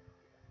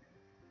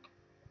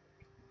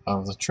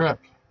of the trip.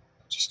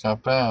 Just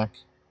got back.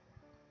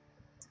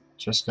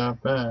 Just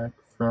got back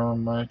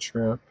from my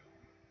trip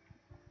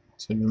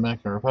to the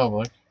Dominican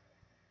Republic.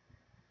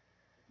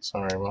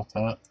 Sorry about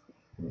that.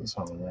 It's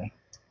on the way.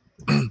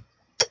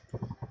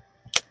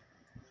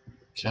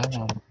 Come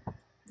on.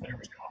 There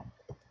we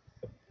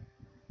go.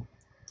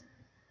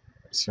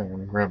 So I'm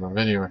gonna grab a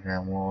video here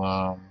and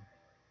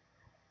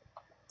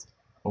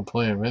we'll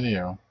play a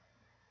video.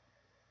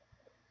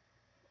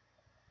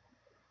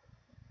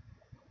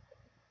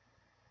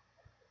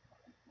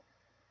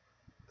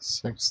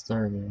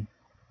 $6:30.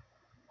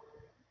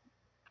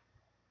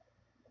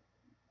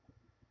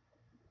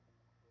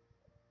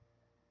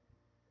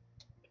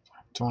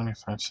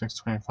 25,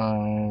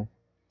 6:25.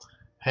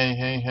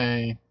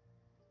 Hey.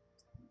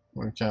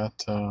 We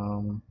got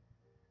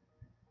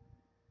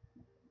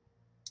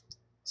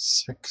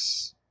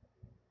 6.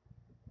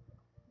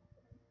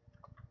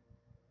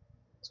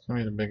 It's gonna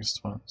be the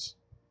biggest ones.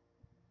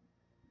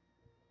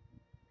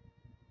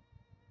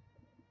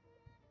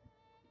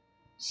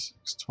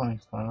 6:25.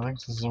 I think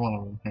this is one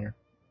of them here.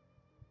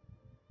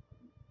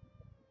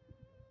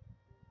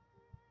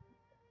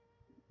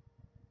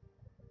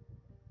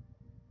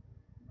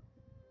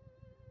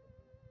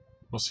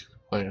 We'll see if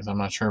it plays. I'm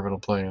not sure if it'll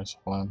play. So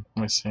hold on.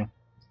 Let me see.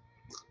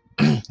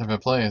 If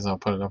it plays, I'll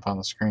put it up on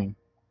the screen.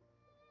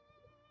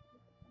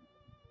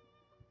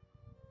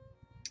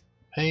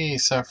 Hey,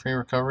 Set Free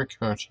Recovery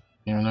Coach.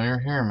 Even though you're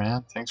here,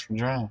 man. Thanks for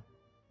joining.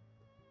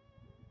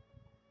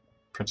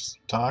 Put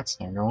some talks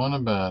and going to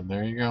bed.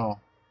 There you go.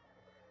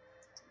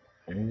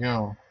 There you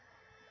go.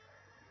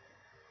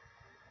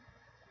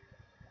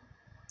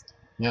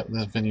 Yep,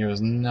 this video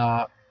is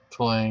not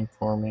playing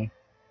for me.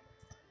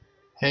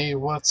 Hey,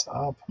 what's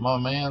up, my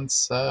man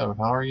Sev?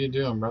 How are you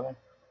doing, brother?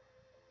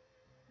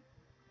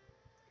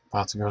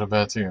 About to go to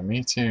bed too.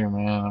 Me too,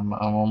 man. I'm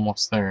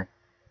almost there.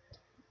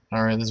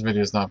 Alright, this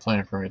video is not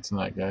playing for me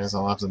tonight, guys.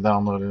 I'll have to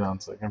download it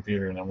onto the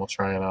computer and then we'll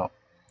try it out.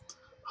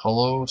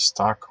 Hello,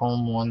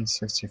 Stockholm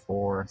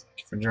 164. Thank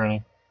you for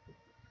joining.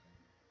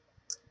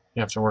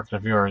 You have to work in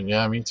a few hours.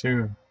 Yeah, me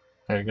too.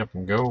 I gotta get up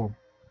and go.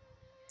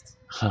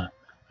 I'm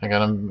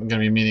gonna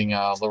be meeting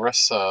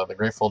Larissa, the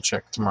Grateful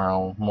Chick,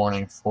 tomorrow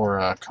morning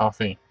for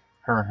coffee.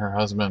 Her and her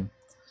husband.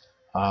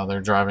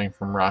 They're driving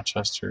from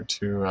Rochester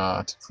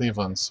to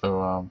Cleveland,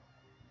 so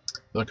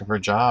looking for a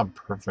job.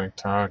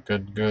 Perfect.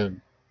 Good.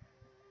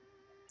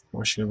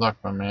 Wish you luck,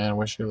 my man.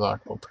 Wish you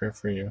luck. We'll pray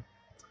for you.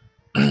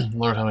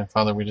 Lord Heavenly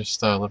Father, we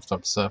just lift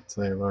up Seth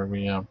today, Lord.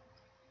 We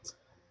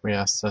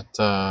ask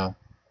that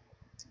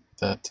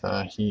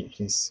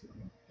he's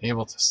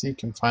able to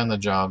seek and find the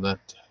job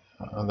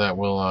that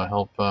will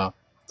help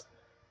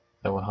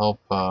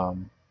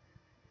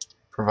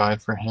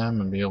provide for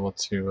him and be able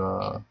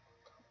to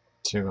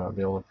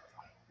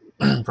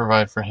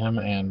provide for him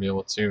and be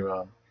able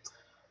to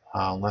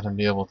let him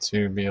be able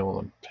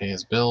to pay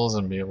his bills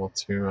and be able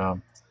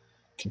to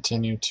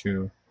continue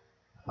to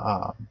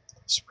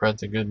spread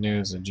the good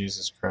news of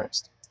Jesus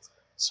Christ.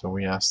 So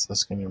we ask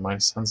this in your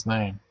mighty Son's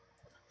name.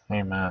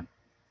 Amen.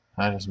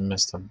 I just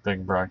missed a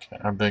big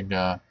broadcast, a big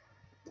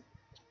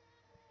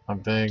a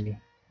big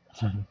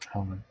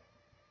comment.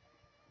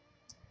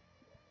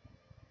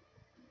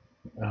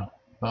 Oh,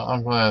 well,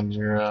 I'm glad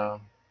you're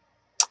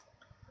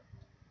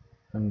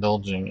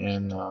indulging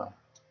in. I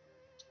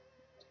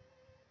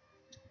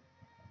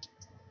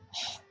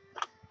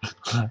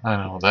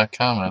know that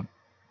comment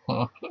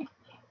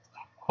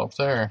up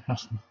there.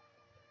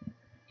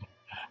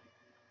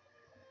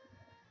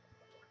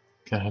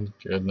 God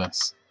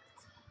goodness.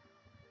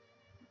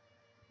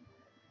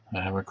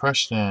 I have a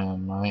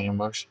question. My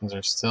emotions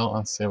are still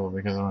unstable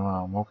because of my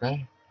mom.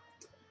 Okay.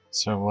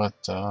 So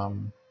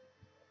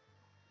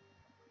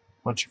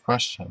what's your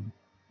question?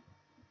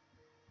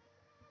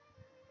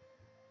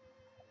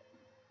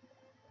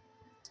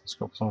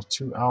 Scope's almost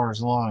 2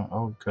 hours long.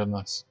 Oh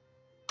goodness.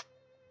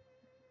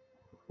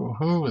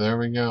 Woohoo, there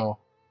we go.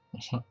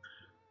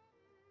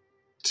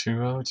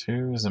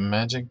 202 is a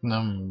magic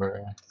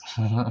number.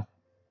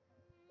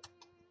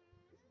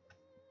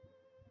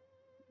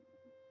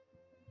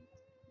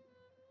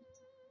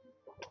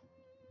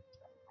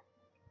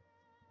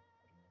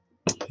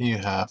 You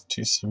have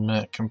to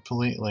submit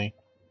completely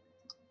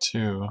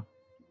to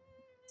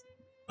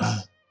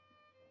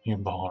you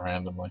ball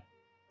randomly.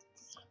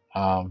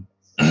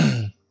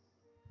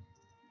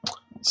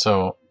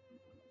 So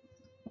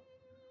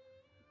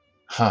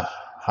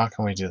how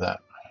can we do that?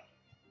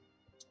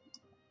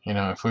 You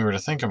know, if we were to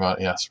think about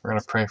it, yes, we're going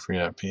to pray for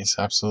you at peace,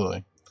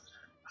 absolutely.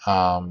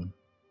 I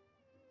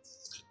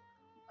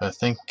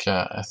think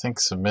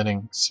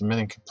submitting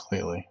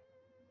completely,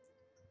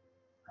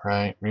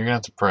 right? You're gonna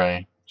have to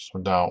pray, there's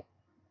no doubt,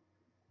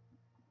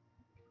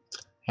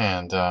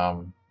 and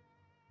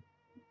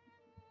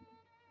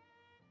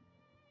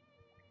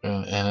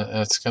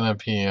it's gonna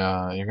be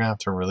you're gonna have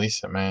to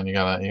release it, man. You're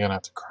gonna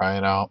have to cry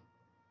it out.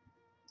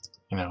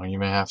 You know, you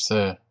may have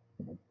to.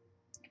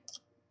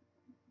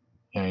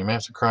 You know, you may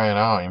have to cry it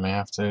out. You may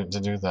have to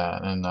do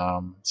that, and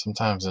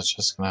sometimes it's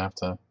just gonna have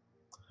to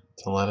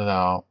let it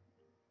out.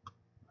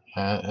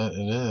 Yeah,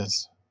 it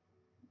is.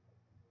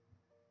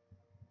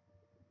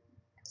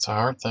 It's a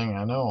hard thing.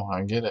 I know.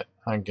 I get it.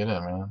 I get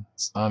it, man.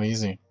 It's not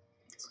easy.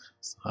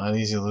 It's not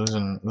easy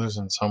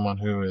losing someone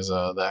who is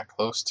that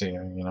close to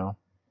you.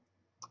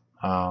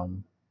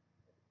 Um,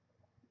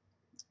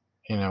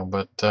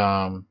 but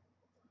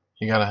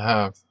you gotta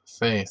have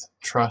faith,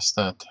 trust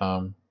that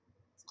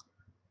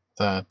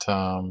that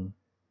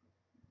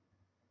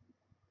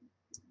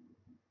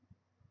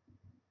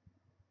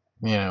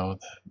you know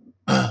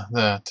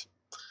that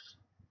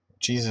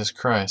Jesus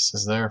Christ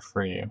is there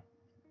for you,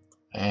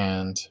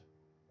 and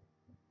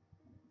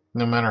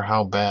no matter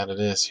how bad it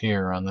is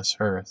here on this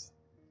earth,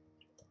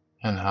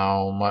 and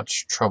how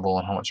much trouble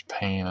and how much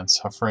pain and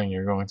suffering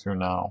you're going through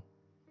now,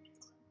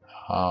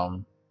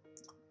 um,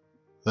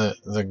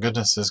 the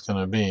goodness is going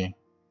to be.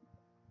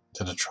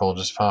 Did a troll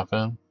just pop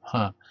in?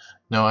 Huh.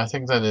 No, I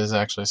think that is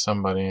actually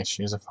somebody.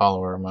 She's a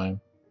follower of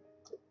mine.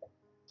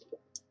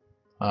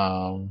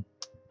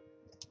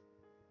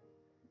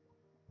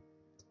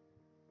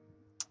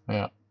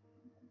 Yeah.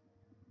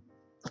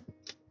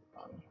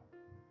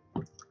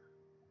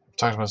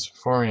 Talked about this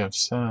before. We have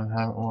sin and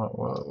heaven.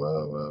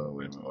 Whoa,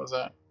 wait a minute, what was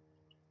that?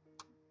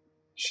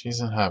 She's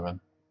in heaven.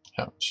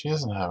 Yep, she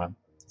is in heaven.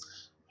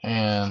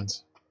 And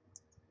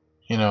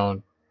you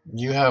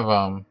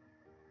have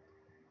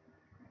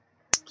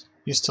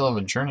you still have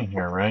a journey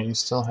here, right? You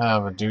still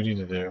have a duty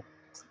to do.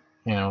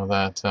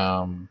 That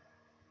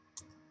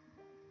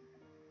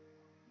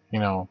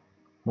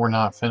we're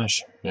not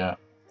finished here yet.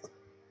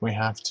 We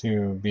have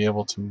to be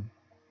able to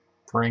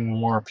bring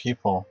more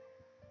people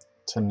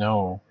to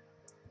know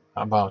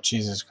about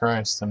Jesus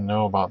Christ and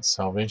know about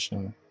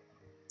salvation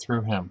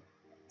through Him.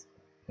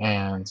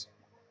 And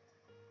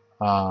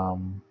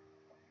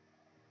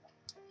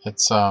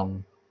it's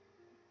and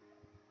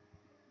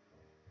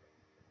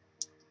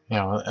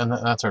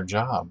that's our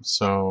job.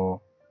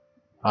 So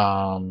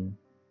I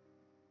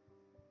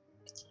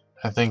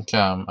think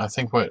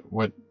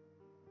what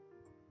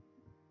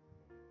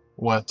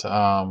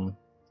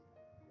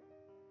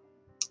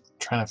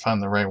trying to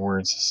find the right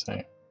words to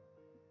say.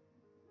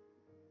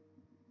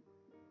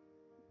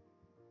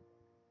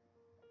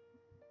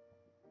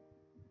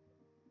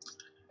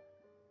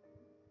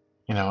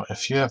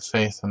 If you have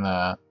faith in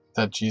that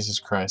Jesus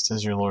Christ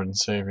is your Lord and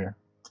Savior,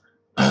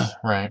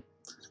 right?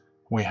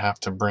 We have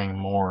to bring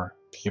more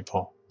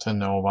people to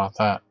know about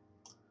that.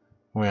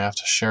 We have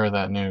to share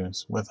that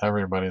news with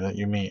everybody that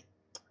you meet,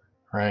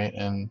 right?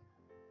 And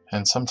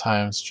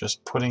sometimes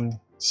just putting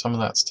some of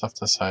that stuff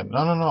to the side.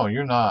 No,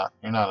 you're not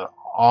at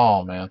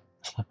all, man.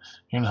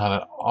 You're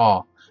not at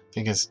all,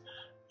 because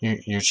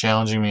you're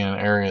challenging me in an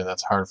area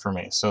that's hard for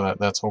me, so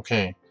that's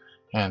okay,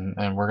 and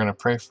we're gonna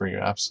pray for you,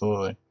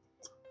 absolutely.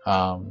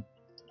 We're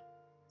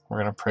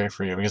gonna pray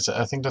for you, because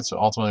I think that's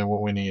ultimately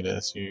what we need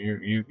is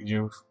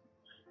you've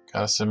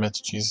got to submit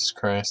to Jesus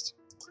Christ,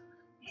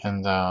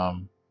 and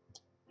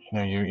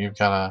you've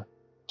got to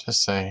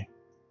just say,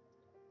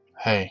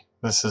 hey,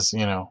 this is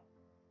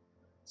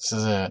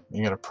it.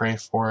 You got to pray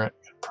for it,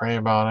 you gotta pray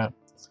about it,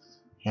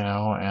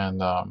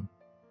 and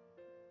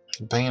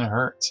pain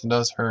hurts. It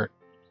does hurt.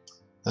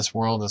 this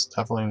world is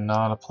definitely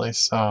not a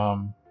place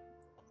that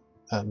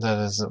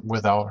is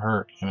without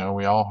hurt. You know,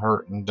 we all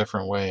hurt in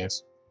different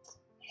ways,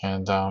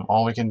 and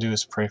all we can do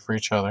is pray for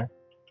each other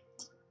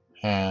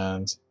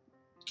and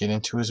get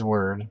into His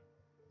Word,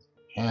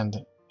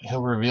 and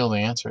He'll reveal the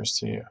answers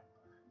to you.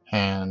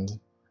 And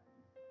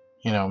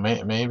you know,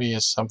 maybe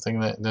it's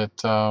something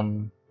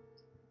that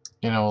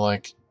you know,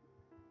 like,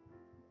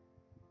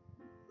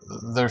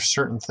 there's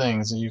certain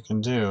things that you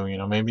can do. You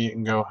know, maybe you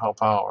can go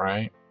help out,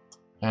 right?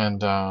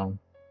 And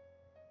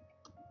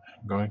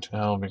going to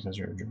hell because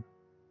you're a Jew.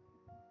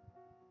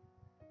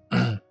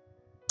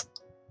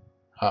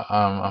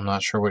 I'm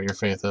not sure what your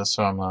faith is,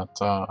 so I'm not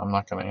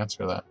going to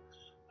answer that.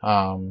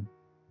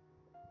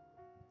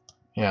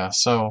 Yeah,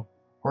 so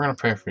we're going to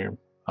pray for you.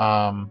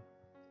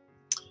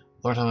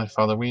 Lord Heavenly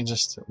Father, we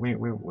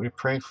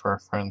pray for our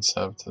friend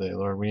Seb today,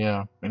 Lord. We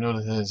know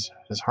that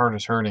his heart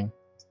is hurting,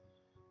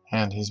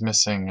 and he's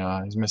missing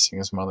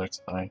his mother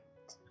tonight.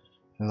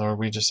 And Lord,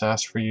 we just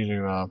ask for you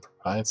to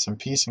provide some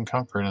peace and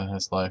comfort in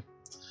his life,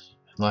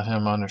 and let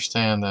him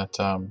understand that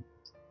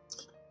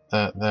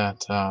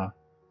the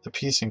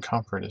peace and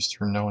comfort is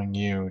through knowing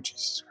you,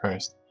 Jesus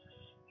Christ.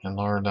 And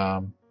Lord,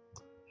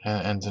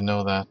 and to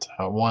know that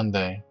one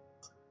day,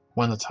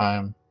 when the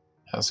time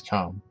has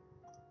come,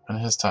 when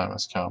his time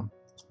has come,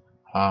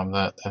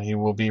 that he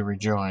will be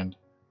rejoined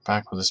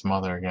back with his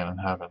mother again in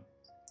heaven.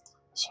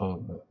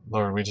 So,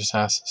 Lord, we just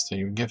ask this, that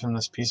you give him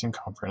this peace and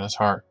comfort in his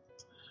heart,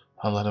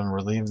 and let him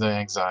relieve the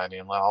anxiety,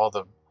 and let all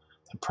the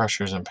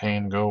pressures and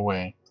pain go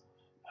away,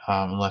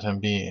 and let him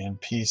be in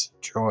peace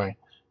and joy,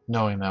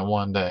 knowing that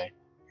one day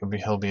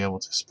he'll be able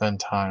to spend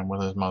time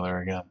with his mother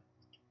again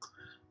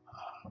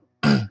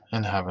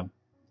in heaven.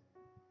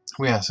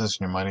 We ask this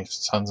in your mighty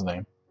Son's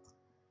name.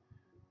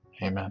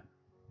 Amen.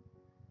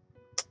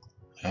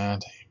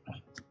 And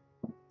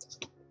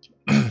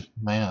amen.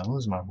 Man, I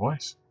lose my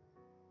voice.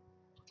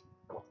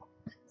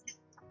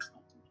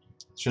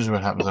 It's usually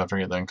what happens after I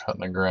get done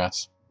cutting the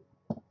grass.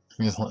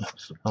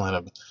 I'll end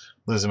up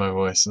losing my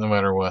voice no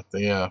matter what.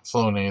 The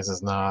Flonase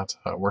is not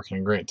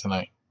working great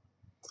tonight.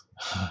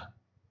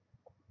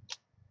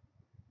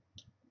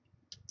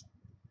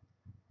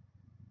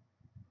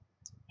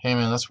 Hey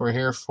man, that's what we're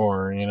here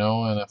for, you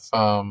know. And if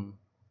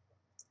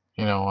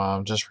you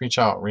know, just reach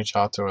out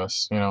to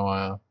us, you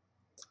know.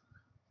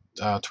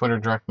 Twitter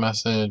direct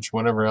message,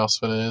 whatever else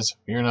it is. If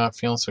you're not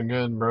feeling so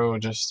good, bro,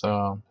 just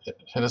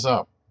hit us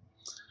up.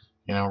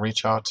 You know,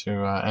 reach out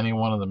to any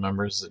one of the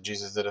members of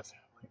Jesus Did It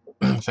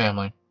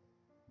family.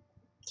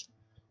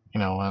 You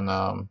know,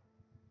 and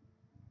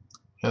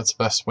that's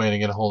the best way to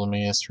get a hold of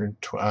me is through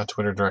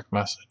Twitter direct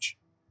message.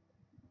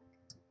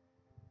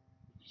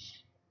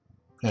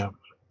 Yeah,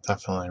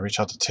 definitely. Reach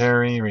out to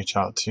Terry. Reach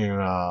out to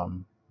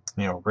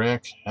you know,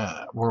 Rick.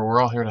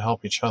 We're all here to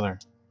help each other.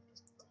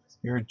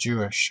 You're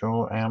Jewish,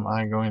 so am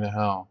I going to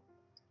hell?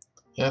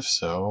 If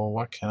so,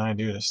 what can I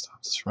do to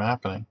stop this from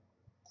happening?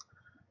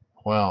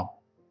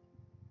 Well,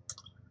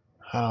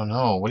 I don't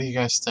know. What do you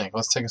guys think?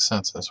 Let's take a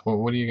census.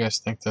 What do you guys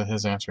think that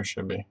his answer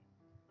should be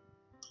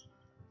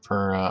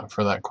for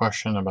that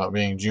question about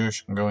being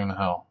Jewish and going to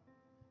hell?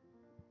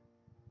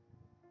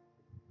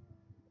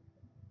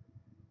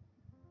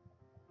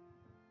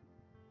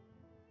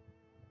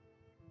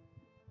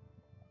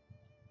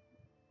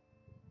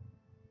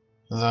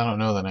 Because I don't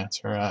know that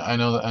answer. I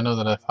know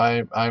that if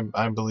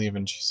I believe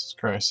in Jesus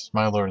Christ as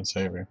my Lord and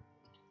Savior,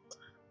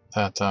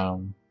 that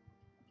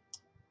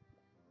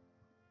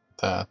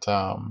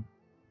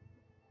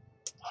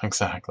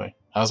exactly.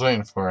 I was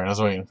waiting for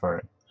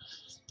it.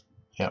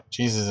 Yep,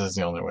 Jesus is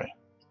the only way.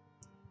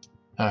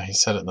 He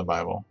said it in the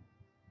Bible.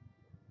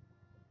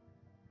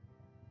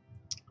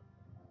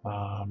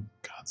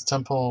 God's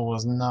temple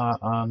was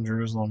not on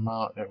Jerusalem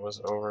Mount. It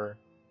was over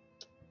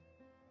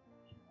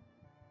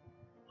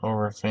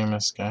a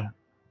famous guy.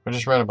 We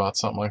just read about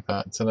something like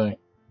that today.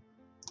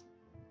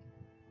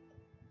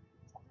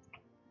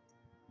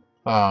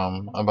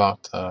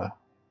 About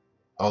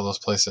all those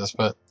places,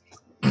 but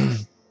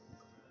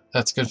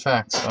that's good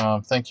facts.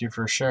 Thank you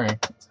for sharing,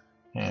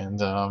 and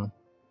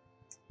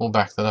we'll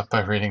back that up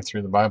by reading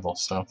through the Bible.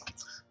 So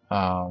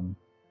I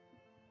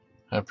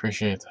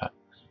appreciate that.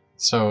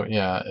 So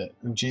yeah,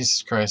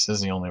 Jesus Christ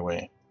is the only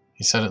way.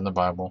 He said it in the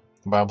Bible.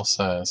 The Bible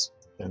says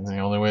it's the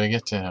only way to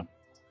get to Him.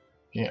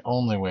 The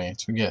only way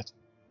to get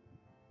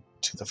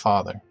to the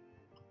Father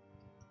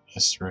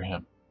is through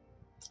Him.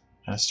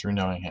 And it's through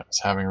knowing Him.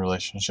 It's having a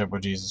relationship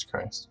with Jesus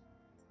Christ.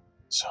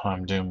 So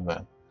I'm doomed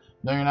then.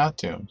 No, you're not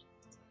doomed.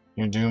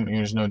 You're doomed.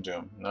 There's no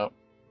doom. Nope.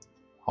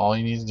 All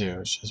you need to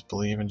do is just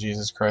believe in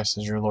Jesus Christ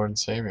as your Lord and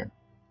Savior.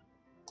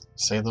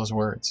 Say those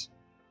words.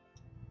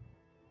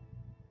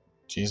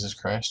 Jesus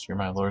Christ, you're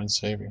my Lord and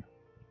Savior.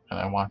 And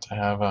I want to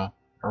have a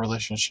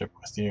relationship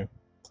with you.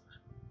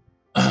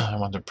 I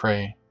want to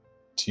pray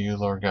to you,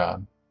 Lord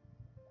God.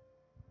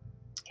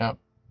 Yep.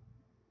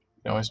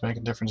 You always make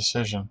a different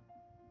decision.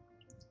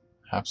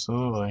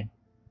 Absolutely.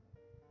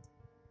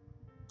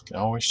 You can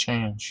always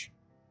change.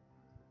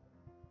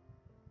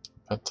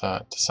 But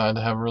decide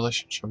to have a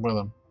relationship with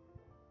Him.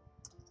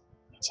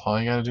 That's all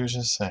you gotta do is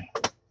just say.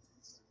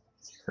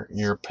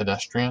 You're a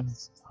pedestrian.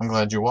 I'm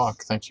glad you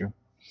walk. Thank you.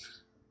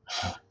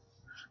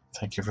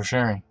 Thank you for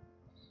sharing.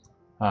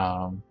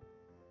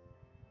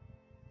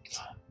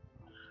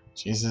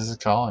 Jesus is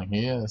calling.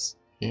 He is.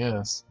 He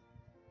is.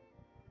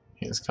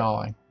 He is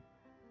calling.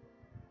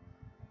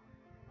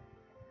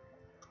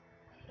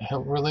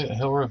 He'll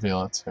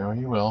reveal it to you.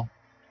 He will.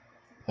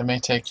 It may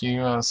take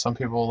you. Some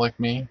people like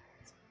me,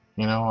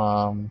 you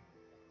know.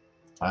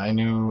 I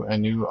knew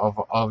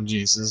of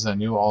Jesus. I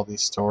knew all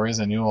these stories.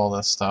 I knew all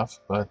this stuff,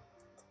 but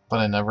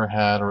I never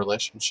had a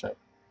relationship.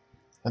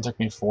 It took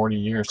me 40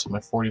 years, to my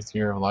 40th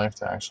year of life,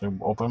 to actually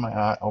open my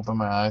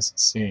eyes and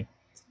see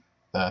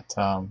that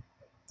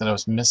that I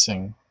was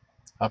missing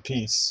a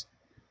piece.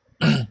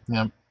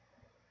 Yep,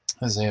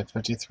 Isaiah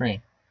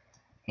 53.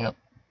 Yep,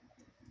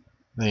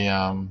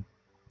 I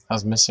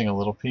was missing a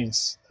little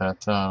piece,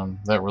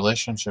 that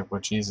relationship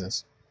with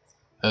Jesus.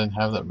 I didn't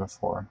have that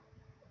before.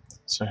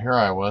 So here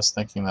I was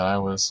thinking that I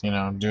was,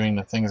 doing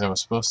the things I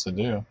was supposed to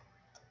do,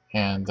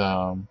 and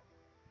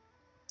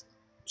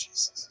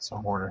Jesus is a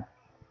hoarder.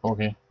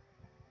 Okay,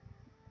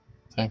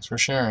 thanks for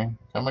sharing.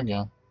 Come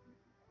again.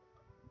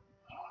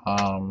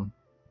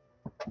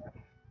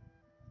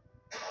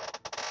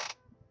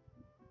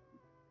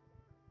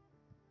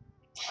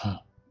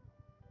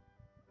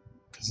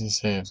 Because he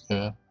saves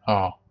good.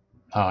 Oh,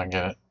 now I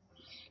get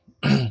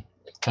it.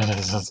 It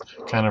is just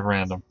kind of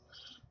random.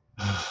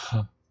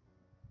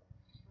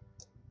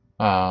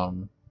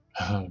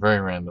 Very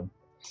random.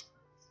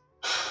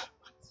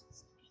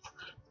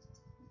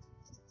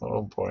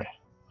 Oh boy.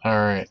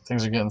 Alright,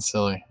 things are getting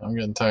silly. I'm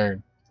getting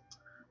tired.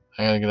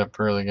 I gotta get up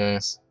early,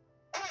 guys.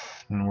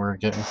 And we're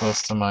getting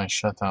close to my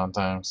shutdown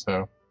time,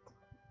 so.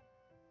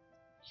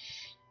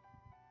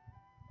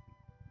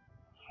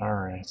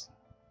 Alright.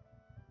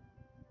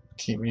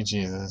 Keep me,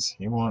 Jesus.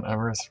 He won't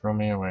ever throw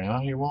me away. No,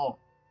 he won't.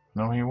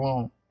 No, he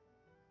won't.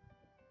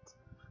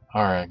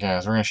 Alright,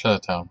 guys, we're gonna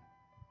shut it down.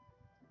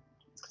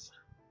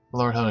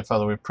 Lord Heavenly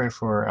Father, we pray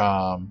for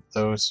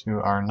those who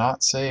are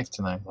not saved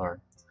tonight, Lord.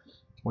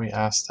 We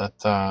ask that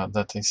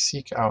that they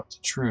seek out the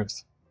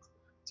truth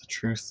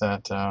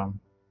that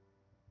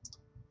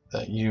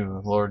that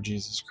you, Lord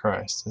Jesus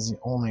Christ, is the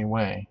only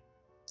way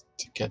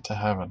to get to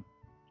heaven.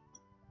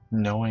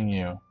 Knowing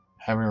you,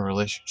 having a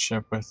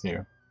relationship with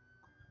you,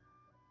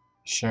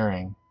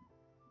 sharing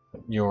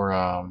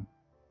your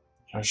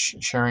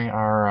sharing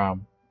our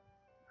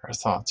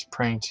thoughts,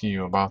 praying to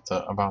you about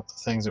the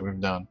things that we've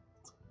done,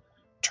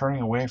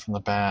 turning away from the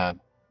bad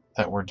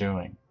that we're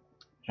doing,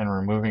 and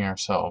removing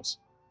ourselves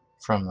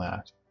from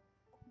that,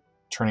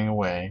 turning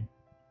away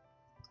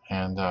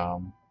and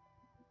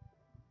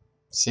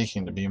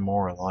seeking to be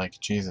more like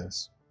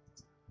Jesus.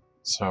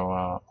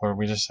 So, Lord,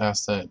 we just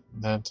ask that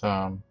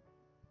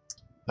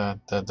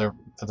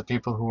the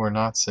people who are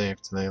not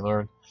saved today,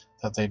 Lord,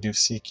 that they do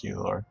seek you,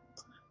 Lord,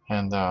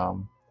 and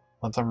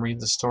let them read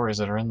the stories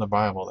that are in the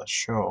Bible that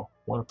show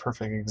what a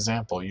perfect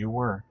example you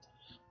were,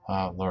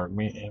 Lord.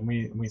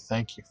 We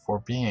thank you for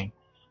being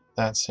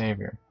that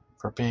Savior,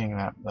 for being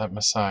that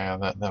Messiah,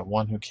 that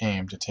one who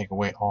came to take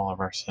away all of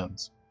our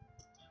sins.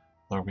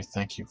 Lord, we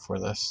thank you for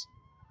this.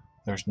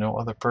 There's no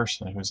other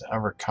person who's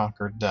ever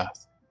conquered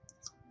death.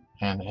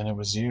 And it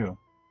was you.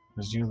 It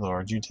was you,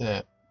 Lord. You did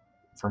it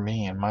for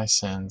me and my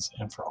sins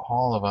and for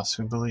all of us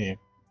who believe.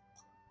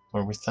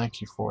 Lord, we thank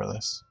you for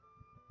this.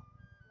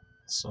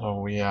 So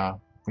we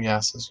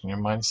ask this in your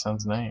mighty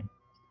Son's name.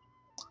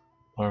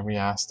 Lord, we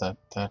ask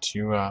that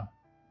you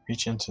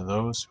reach into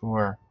those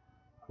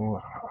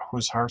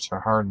whose hearts are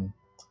hardened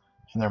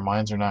and their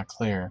minds are not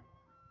clear.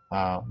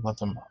 Let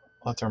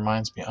their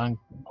minds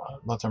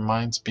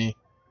be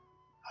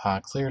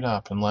cleared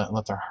up, and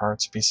let their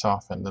hearts be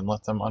softened, and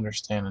let them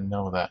understand and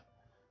know that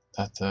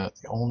the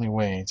only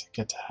way to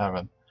get to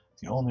heaven,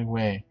 the only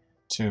way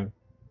to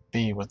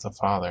be with the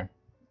Father,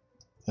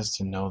 is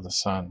to know the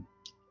Son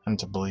and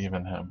to believe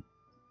in him.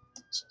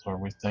 So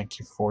Lord, we thank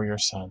you for your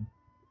Son.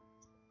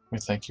 We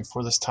thank you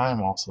for this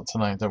time also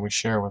tonight that we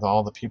share with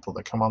all the people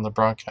that come on the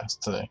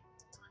broadcast today.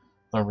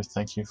 Lord, we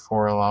thank you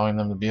for allowing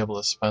them to be able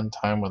to spend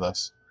time with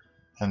us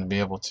and to be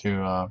able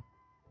to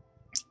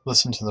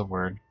listen to the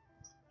word,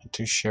 and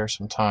to share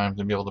some time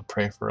to be able to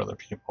pray for other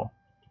people.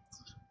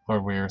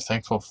 Lord, we are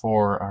thankful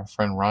for our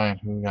friend Ryan,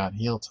 who got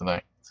healed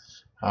tonight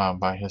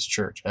by his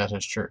church, at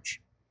his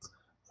church.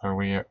 Lord,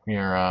 we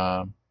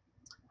are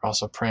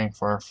also praying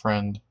for our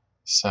friend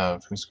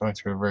Sev, who's going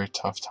through a very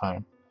tough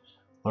time.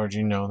 Lord,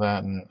 you know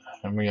that, and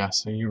we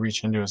ask that you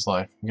reach into his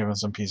life and give him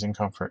some peace and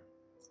comfort.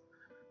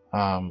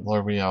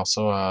 Lord, we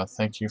also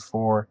thank you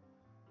for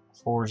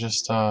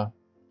just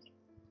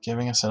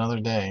giving us another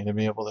day to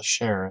be able to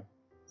share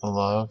the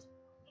love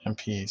and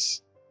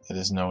peace that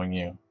is knowing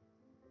you.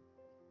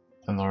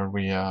 And Lord,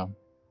 we ask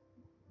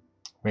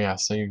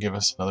that you give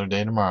us another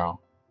day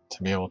tomorrow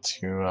to be able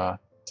to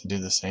do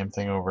the same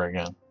thing over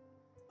again.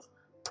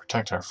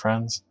 Protect our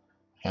friends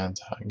and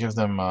give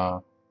them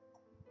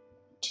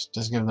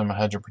just give them a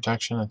hedge of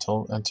protection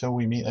until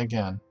we meet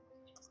again.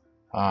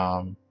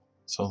 So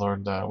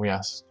Lord, we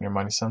ask in your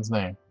mighty Son's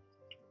name.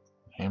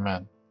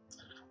 Amen.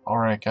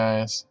 Alright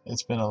guys,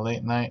 it's been a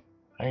late night.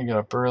 I get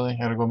up early. I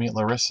gotta go meet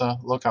Larissa.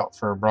 Look out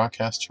for a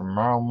broadcast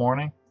tomorrow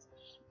morning,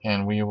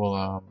 and we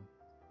will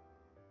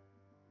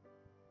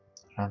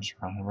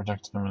Armstrong and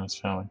protect him and his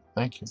family.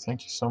 Thank you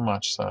so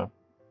much, Seb.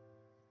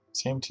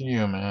 Same to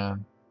you,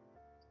 man.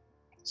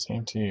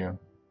 Same to you.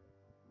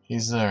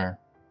 He's there.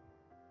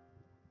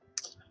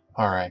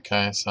 Alright,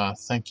 guys.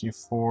 Thank you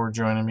for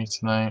joining me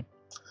tonight.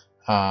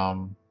 I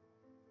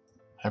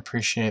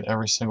appreciate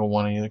every single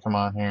one of you that come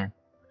on here.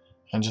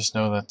 And just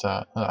know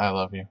that I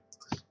love you.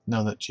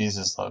 Know that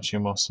Jesus loves you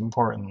most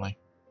importantly.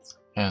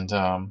 And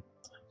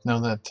know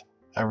that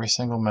every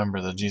single member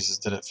of the Jesus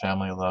Did It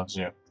family loves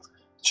you.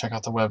 Check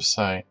out the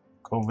website.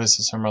 Go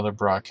visit some other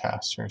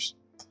broadcasters.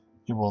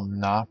 You will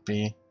not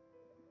be,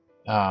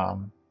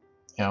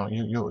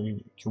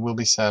 you will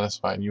be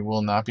satisfied. You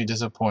will not be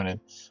disappointed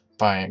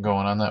by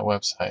going on that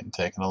website and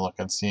taking a look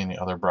and seeing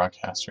the other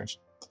broadcasters.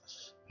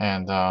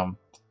 And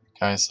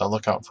guys,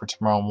 look out for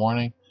tomorrow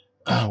morning.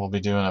 We'll be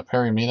doing a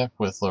Perry meetup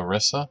with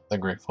Larissa, the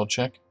Grateful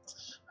Chick,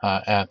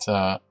 at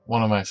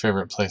one of my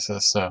favorite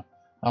places. So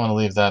I'm gonna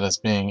leave that as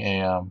being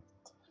a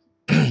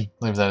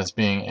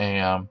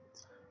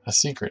a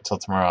secret till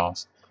tomorrow,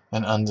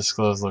 an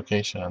undisclosed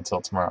location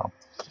until tomorrow.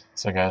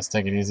 So guys,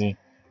 take it easy.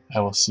 I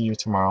will see you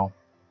tomorrow.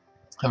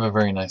 Have a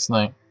very nice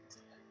night,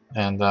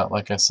 and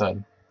like I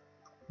said,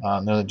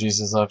 know that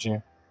Jesus loves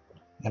you,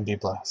 and be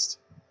blessed.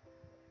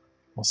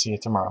 We'll see you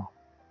tomorrow.